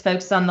progressives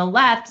folks on the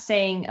left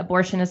saying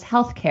abortion is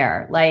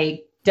healthcare.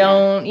 Like,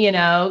 don't,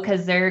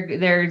 because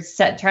they're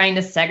trying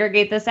to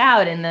segregate this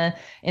out in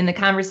the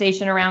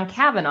conversation around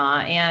Kavanaugh.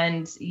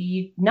 And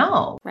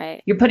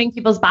right, you're putting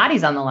people's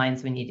bodies on the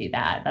lines when you do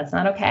that. That's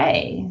not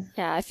okay.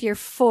 Yeah, if you're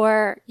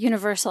for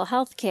universal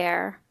health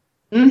care,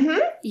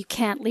 you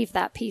can't leave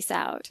that piece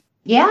out.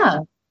 Yeah.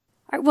 All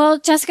right, well,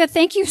 Jessica,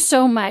 thank you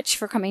so much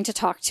for coming to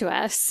talk to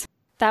us.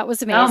 That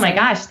was amazing. Oh my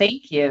gosh,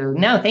 thank you.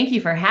 No, thank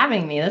you for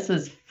having me. This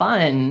was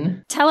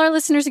fun. Tell our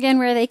listeners again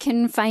where they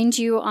can find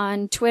you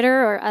on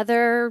Twitter or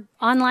other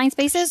online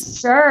spaces.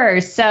 Sure.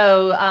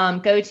 So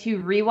go to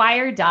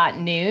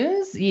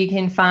rewire.news. You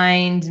can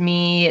find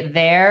me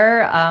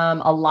there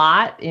a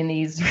lot in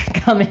these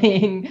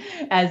coming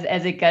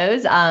as it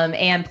goes.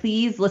 And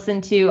please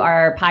listen to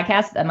our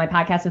podcast, my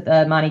podcast with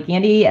Imani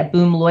Gandy at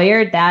Boom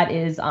Lawyer. That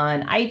is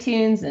on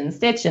iTunes and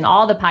Stitch and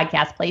all the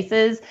podcast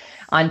places.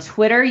 On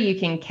Twitter, you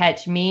can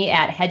catch me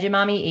at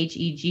Hegemommy,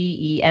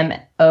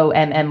 HEGEMOMMY,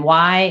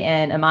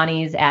 and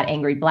Imani's at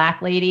Angry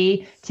Black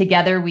Lady.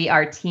 Together, we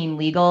are Team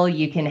Legal.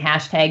 You can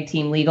hashtag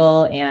Team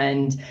Legal,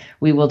 and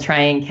we will try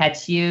and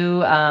catch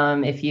you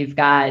if you've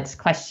got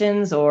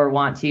questions or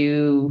want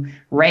to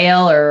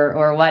rail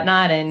or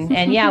whatnot.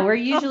 And yeah, we're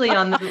usually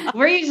on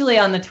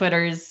the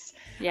Twitters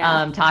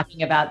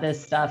talking about this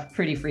stuff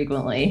pretty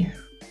frequently.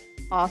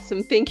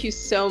 Awesome. Thank you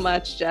so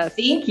much, Jess.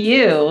 Thank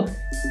you.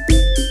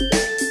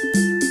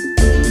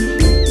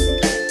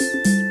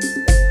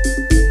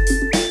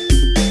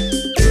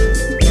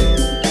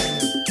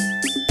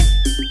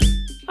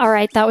 All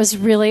right, that was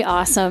really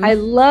awesome. I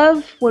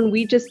love when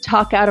we just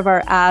talk out of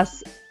our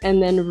ass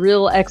and then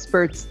real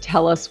experts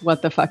tell us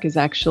what the fuck is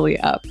actually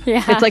up.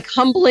 Yeah. It's like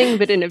humbling,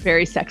 but in a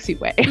very sexy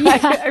way. Yeah,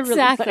 I really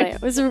exactly. Like.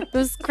 It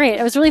was great.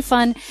 It was really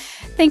fun.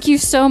 Thank you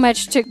so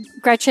much to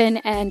Gretchen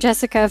and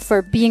Jessica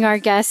for being our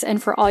guests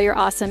and for all your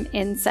awesome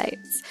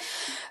insights.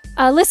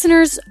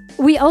 Listeners,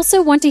 we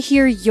also want to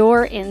hear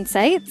your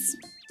insights.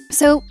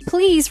 So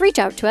please reach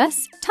out to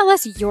us. Tell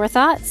us your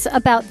thoughts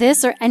about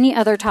this or any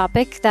other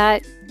topic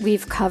that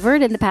we've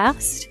covered in the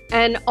past.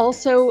 And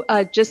also,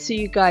 just so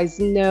you guys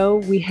know,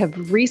 we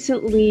have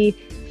recently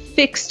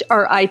fixed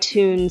our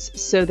iTunes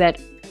so that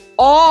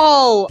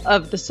all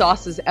of the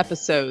Sauces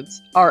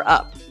episodes are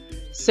up.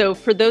 So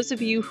for those of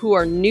you who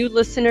are new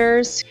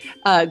listeners,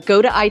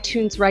 go to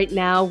iTunes right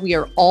now. We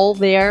are all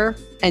there,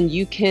 and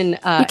you can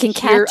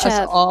hear us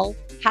all.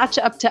 Catch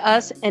up to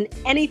us, and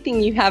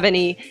anything you have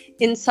any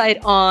insight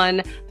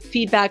on,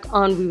 feedback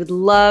on, we would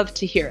love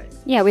to hear it.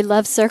 Yeah, we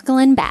love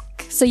circling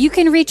back. So you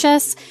can reach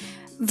us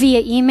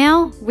via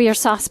email. We are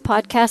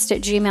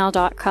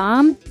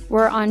saucepodcast@gmail.com.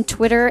 We're on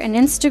Twitter and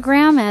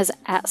Instagram as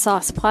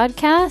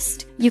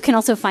 @saucepodcast. You can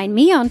also find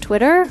me on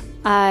Twitter.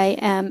 I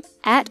am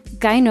at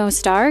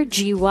Gynostar,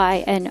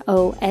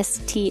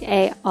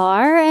 GYNOSTAR.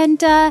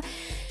 And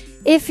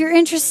if you're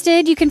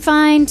interested, you can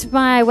find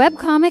my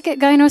webcomic at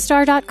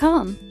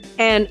gynostar.com.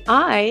 And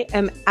I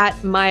am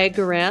at Maya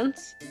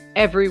Garance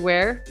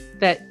everywhere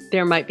that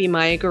there might be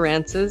Maya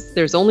Garances.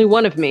 There's only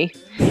one of me.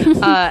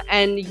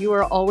 And you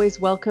are always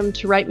welcome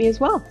to write me as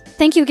well.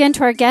 Thank you again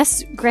to our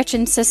guests,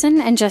 Gretchen Sisson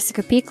and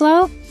Jessica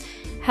Pieklo.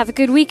 Have a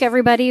good week,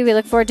 everybody. We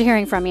look forward to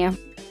hearing from you.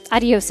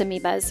 Adios,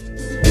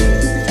 amoebas.